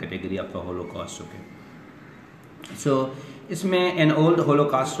into the category of the Holocaust. Okay, सो इसमें एन ओल्ड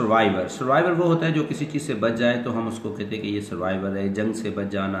होलोकॉस्ट सर्वाइवर वो होता है जो किसी चीज़ से बच जाए तो हम उसको कहते हैं कि ये सर्वाइवर है. जंग से बच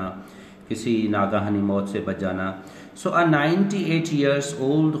जाना, किसी नागाहानी मौत से बच जाना. सो अ 98 years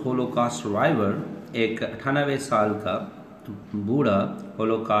old होलोकॉस्ट सर्वाइवर, एक 98 साल का बूढ़ा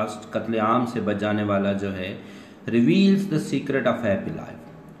होलोकॉस्ट कत्लेआम से बच जाने वाला जो है, reveals the secret of happy life.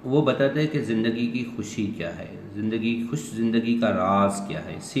 वो बताते हैं कि ज़िंदगी की खुशी क्या है, खुश ज़िंदगी का राज क्या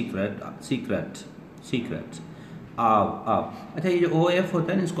है. सीक्रेट आव. अच्छा, ये जो OF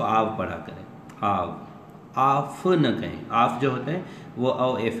होता है ना, इसको आव पढ़ा करें. आफ न कहें. आफ जो होता है वो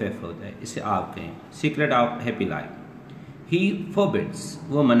OFF होता है, इसे आव कहें. Secret of happy life. He forbids,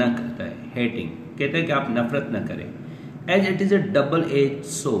 वो मना करता है. हेटिंग, कहते हैं कि आप नफरत न करें. As it is a double as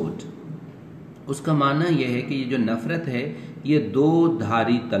sword. उसका मानना यह है कि ये जो नफरत है ये दो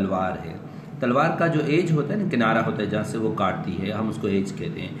धारी तलवार है. तलवार का जो एज होता है ना, किनारा होता है जहाँ से वो काटती है, हम उसको एज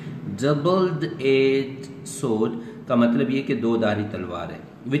कहते हैं. डबल्ड एज सोर्ड का मतलब ये कि दो धारी तलवार है.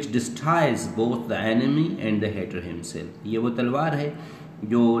 Which destroys both the enemy and the hater himself. ये वो तलवार है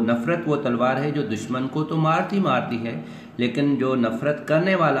जो नफरत, वो तलवार है जो दुश्मन को तो मारती है, लेकिन जो नफरत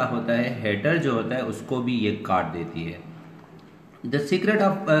करने वाला होता है, हेटर जो होता है, उसको भी ये काट देती है. The secret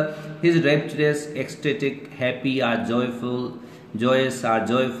of his rapturous, ecstatic, happy or joyous or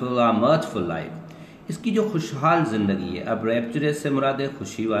joyful or mirthful life. इसकी जो खुशहाल ज़िंदगी है. अब rapturous से मुराद है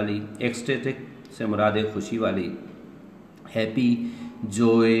खुशी वाली, ecstatic से मुराद है खुशी वाली, happy,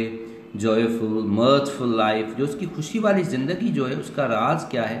 joyful, mirthful life, जो उसकी खुशी वाली ज़िंदगी जो है उसका राज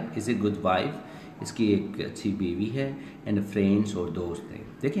क्या है? Is a good wife, इसकी एक अच्छी बीवी है, and friends और दोस्त हैं.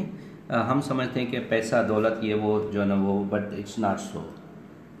 देखें, हम समझते हैं कि पैसा दौलत ये वो जो है ना वो, but it's not so.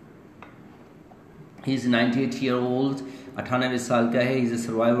 He is 98 year old, 98 साल का है. He is a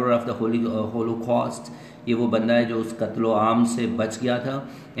survivor of the Holocaust. ये वो बंदा है जो उस कत्लो आम से बच गया था.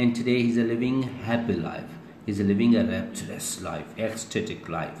 And today he is a living happy life. He is a living a rapturous life, ecstatic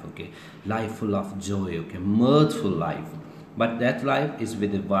life. Okay, life full of Joy. Okay, mirthful life. But that life is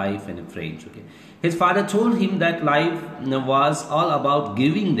with a wife and a friends. Okay. His father told him that life was all about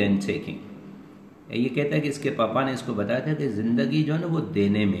giving than taking. ये कहता है कि इसके पापा ने इसको बताया था कि जिंदगी जो है ना वो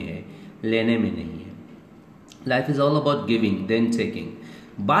देने में है, लेने में नहीं है. Life is all about giving then taking.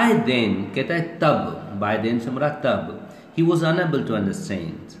 Bye then कहता है तब, बाय देन से मुराद तब, he was unable to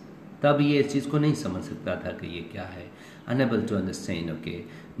understand. तब ये इस चीज़ को नहीं समझ सकता था कि ये क्या है. Unable to understand. Okay,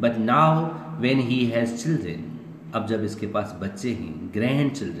 but now when he has children, अब जब इसके पास बच्चे हैं,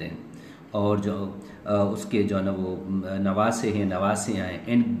 ग्रैंड चिल्ड्रन, और जो उसके जो ना वो नवासे हैं, नवासियाँ हैं,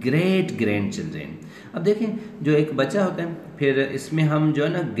 एंड ग्रेट ग्रैंड चिल्ड्रन. अब देखें, जो एक बच्चा होता है, फिर इसमें हम जो है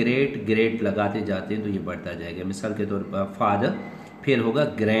ना ग्रेट ग्रेट लगाते जाते हैं तो ये बढ़ता जाएगा. मिसाल के तौर पर फादर, फिर होगा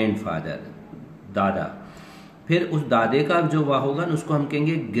ग्रैंड फादर, दादा, फिर उस दादे का जो वाह होगा ना उसको हम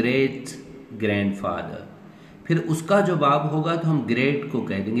कहेंगे ग्रेट ग्रैंड फादर. फिर उसका जो बाप होगा तो हम ग्रेट को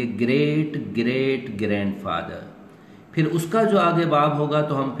कह देंगे ग्रेट ग्रेट ग्रैंड फादर. फिर उसका जो आगे बाप होगा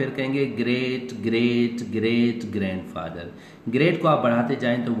तो हम फिर कहेंगे great great great grand father. Great को आप बढ़ाते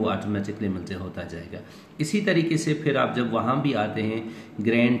जाएं तो वो ऑटोमेटिकली मिलते होता जाएगा. इसी तरीके से फिर आप जब वहाँ भी आते हैं,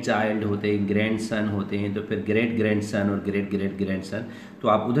 ग्रैंड चाइल्ड होते हैं, ग्रैंड सन होते हैं, तो फिर ग्रेट ग्रैंड सन और ग्रेट ग्रेट ग्रैंड सन, तो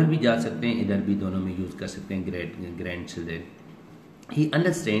आप उधर भी जा सकते हैं, इधर भी, दोनों में यूज़ कर सकते हैं great grand children. He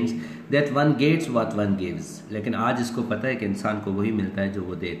understands that one gets what one gives. लेकिन आज इसको पता है कि इंसान को वही मिलता है जो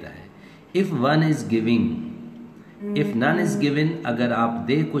वो देता है. If one is giving, if none is given, अगर आप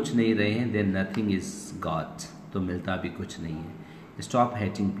दे कुछ नहीं रहे हैं, then nothing is got, तो मिलता भी कुछ नहीं है. Stop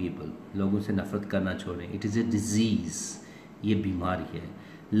hating people. लोगों से नफरत करना छोड़ें. It is a disease. ये बीमारी है.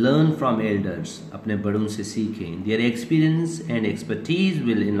 Learn from elders. अपने बड़ों से सीखें. Their experience and expertise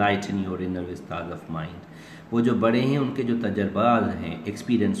will enlighten your inner vistas of mind. वो जो बड़े हैं उनके जो तजर्बा हैं,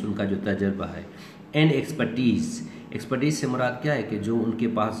 एक्सपीरियंस, उनका जो तजर्बा है, एंड एक्सपर्टीज़. एक्सपर्टीज़ से मुराद क्या है कि जो उनके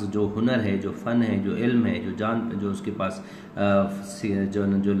पास जो हुनर है, जो फ़न है, जो इल्म है, जो उसके पास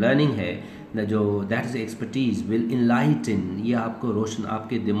जो लर्निंग है, जो that is expertise will enlighten. ये आपको रोशन,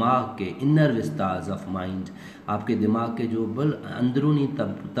 आपके दिमाग के इनर विस्तार्स ऑफ माइंड, आपके दिमाग के जो बल अंदरूनी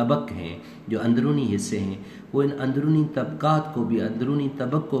तबक हैं, जो अंदरूनी हिस्से हैं, वो इन अंदरूनी तबकात को भी, अंदरूनी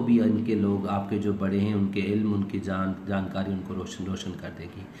तबक को भी इनके लोग, आपके जो बड़े हैं, उनके इल्म, उनकी जानकारी उनको रोशन कर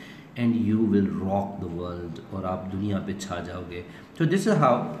देगी. And you will rock the world, और आप दुनिया पे छा जाओगे. तो this is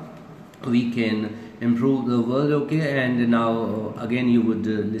how we can improve the world. Okay, and now again you would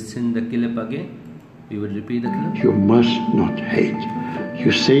listen the clip again. We would repeat the clip. You must not hate.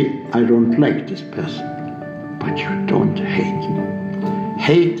 You say, I don't like this person, but you don't hate.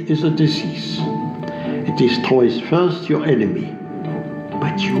 Hate is a disease. It destroys first your enemy,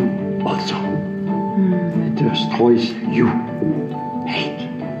 but you also. It destroys you. Hate.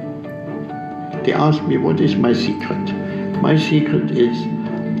 They ask me, what is my secret? My secret is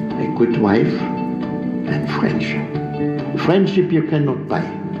a good wife and friendship. Friendship you cannot buy.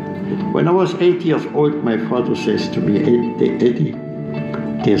 When I was 8 years old, my father says to me, Eddie,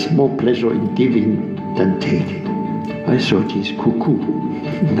 there's more pleasure in giving than taking. I thought he's cuckoo.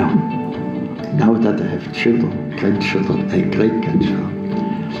 No. Now that I have children, grandchildren, and great-grandchildren,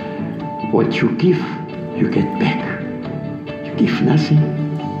 what you give, you get back. You give nothing,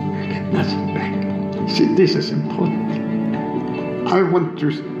 you get nothing back. See, this is important. I want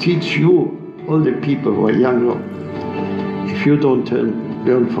to teach you, all the people who are younger, if you don't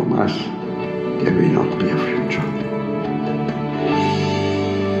learn from us, there will not be a future.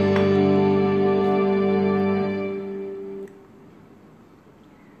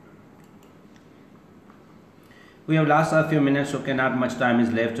 We have lost a few minutes, okay, not much time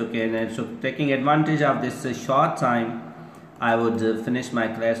is left, okay, and so taking advantage of this short time, I would finish my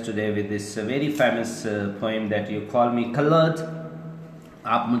class today with this very famous poem that you call me colored.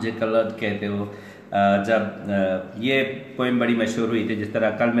 आप मुझे coloured कहते हो. जब ये poem बड़ी मशहूर हुई थी, जिस तरह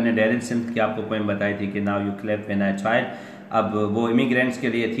कल मैंने डैरेन सिम्थ की आपको पोएम बताई थी कि now you clap when I child, अब वो इमिग्रेंट्स के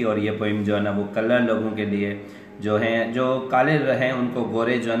लिए थी, और ये पोएम जो है ना वो कलर लोगों के लिए, जो हैं, जो काले हैं उनको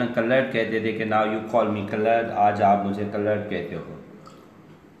गोरे जो है ना कलर्ड कहते थे कि now you call me coloured, आज आप मुझे कलर्ड कहते हो.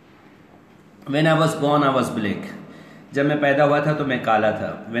 When I was born I was black. जब मैं पैदा हुआ था तो मैं काला था.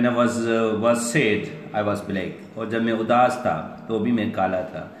 When I was sad I was black. और जब मैं उदास था तो भी मैं काला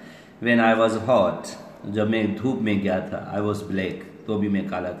था. व्हेन आई वाज हॉट, जब मैं धूप में गया था, आई वाज ब्लैक, तो भी मैं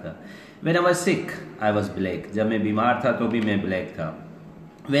काला था. When I was sick I was black. जब मैं बीमार था तो भी मैं ब्लैक था.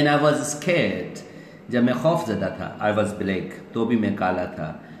 व्हेन आई वाज स्कैर्ड, जब मैं खौफजदा था, आई वाज ब्लैक, तो भी मैं काला था.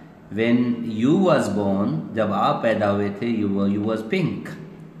 व्हेन यू वाज बोर्न, जब आप पैदा हुए थे, यू वाज पिंक,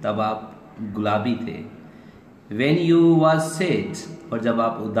 तब आप गुलाबी थे. When you was sad, और जब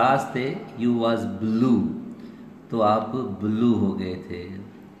आप उदास थे, you was blue, तो आप ब्लू हो गए थे.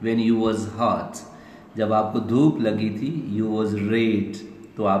 When you was hot, जब आपको धूप लगी थी, you was red,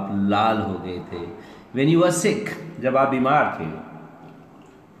 तो आप लाल हो गए थे. When you was sick, जब आप बीमार थे,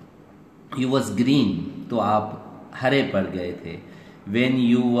 you was green, तो आप हरे पड़ गए थे. When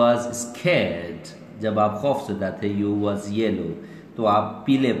you was scared, जब आप खौफजदा थे, you was yellow, तो आप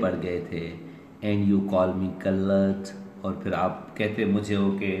पीले पड़ गए थे, and you call me colored, और फिर आप कहते मुझे हो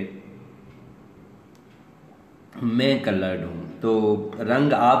कि मैं कलर्ड हूँ, तो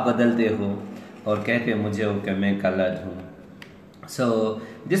रंग आप बदलते हो और कहते मुझे हो कि मैं कलर्ड हूँ. So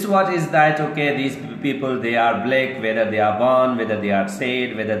this what is that, okay, these people, they are black whether they are born, whether they are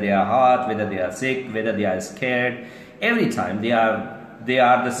sad, whether they are hot, whether they are sick, whether they are scared. Every time they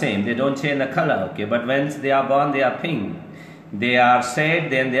are the same. They don't change the color, okay, but when they are born they are pink. They are sad,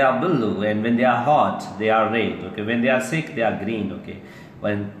 then they are blue, and when they are hot they are red, okay. When they are sick they are green, okay.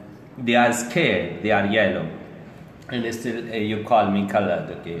 When they are scared they are yellow, and still you call me colored,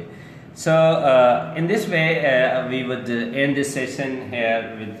 okay. So in this way we would end this session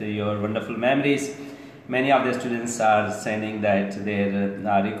here with your wonderful memories. Many of the students are saying that they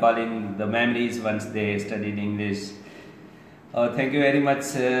are recalling the memories once they studied English. Thank you very much,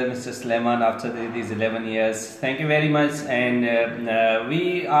 Mr. Sulaiman, after these 11 years. Thank you very much, and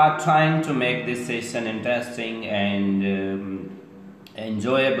we are trying to make this session interesting and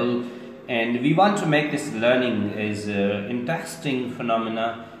enjoyable, and we want to make this learning is interesting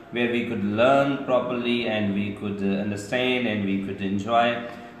phenomena where we could learn properly and we could understand and we could enjoy.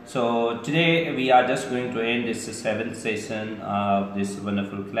 So today we are just going to end this 7th session of this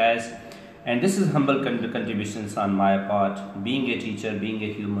wonderful class, and this is humble contributions on my part, being a teacher, being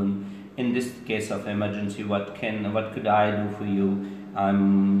a human. In this case of emergency, what could I do for you?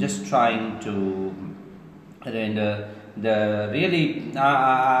 I'm just trying to render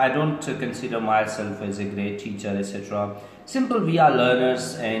I don't consider myself as a great teacher, etc. Simple, we are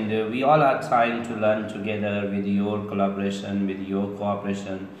learners, and we all are trying to learn together with your collaboration, with your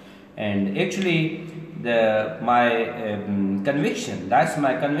cooperation. And actually my conviction, that's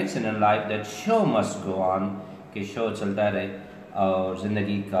my conviction in life, that show must go on, कि show चलता रहे और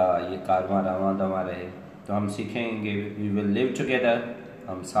ज़िंदगी का ये कारवां रवां दवा रहे. तो हम सीखेंगे, we will live together,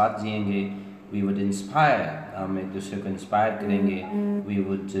 हम साथ जिएंगे, we would inspire, हम एक दूसरे को inspire करेंगे, we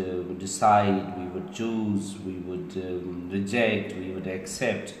would decide, we would choose, we would reject, we would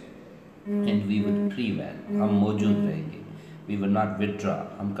accept, and we would prevail. हम मौजूद रहेंगे, we would not withdraw,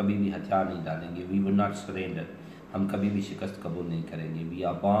 हम कभी भी हथियार नहीं डालेंगे, we would not surrender, हम कभी भी शिकस्त कबूल नहीं करेंगे. We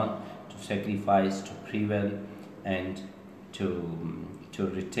are born to sacrifice, to prevail, and to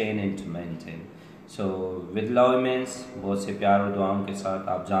retain and to maintain. So with love means, बहुत से प्यार और दुआओं के साथ,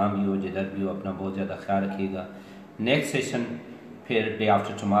 आप जहाँ भी हो, जिधर भी हो, अपना बहुत ज़्यादा ख्याल रखिएगा. नेक्स्ट सेशन फिर डे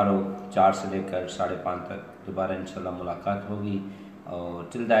आफ्टर टुमारो 4 से लेकर 5:30 तक दोबारा इंशाल्लाह मुलाकात होगी. और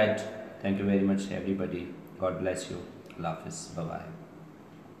till that, thank you very much everybody. God bless you. अल्लाह हाफिज़. Bye bye.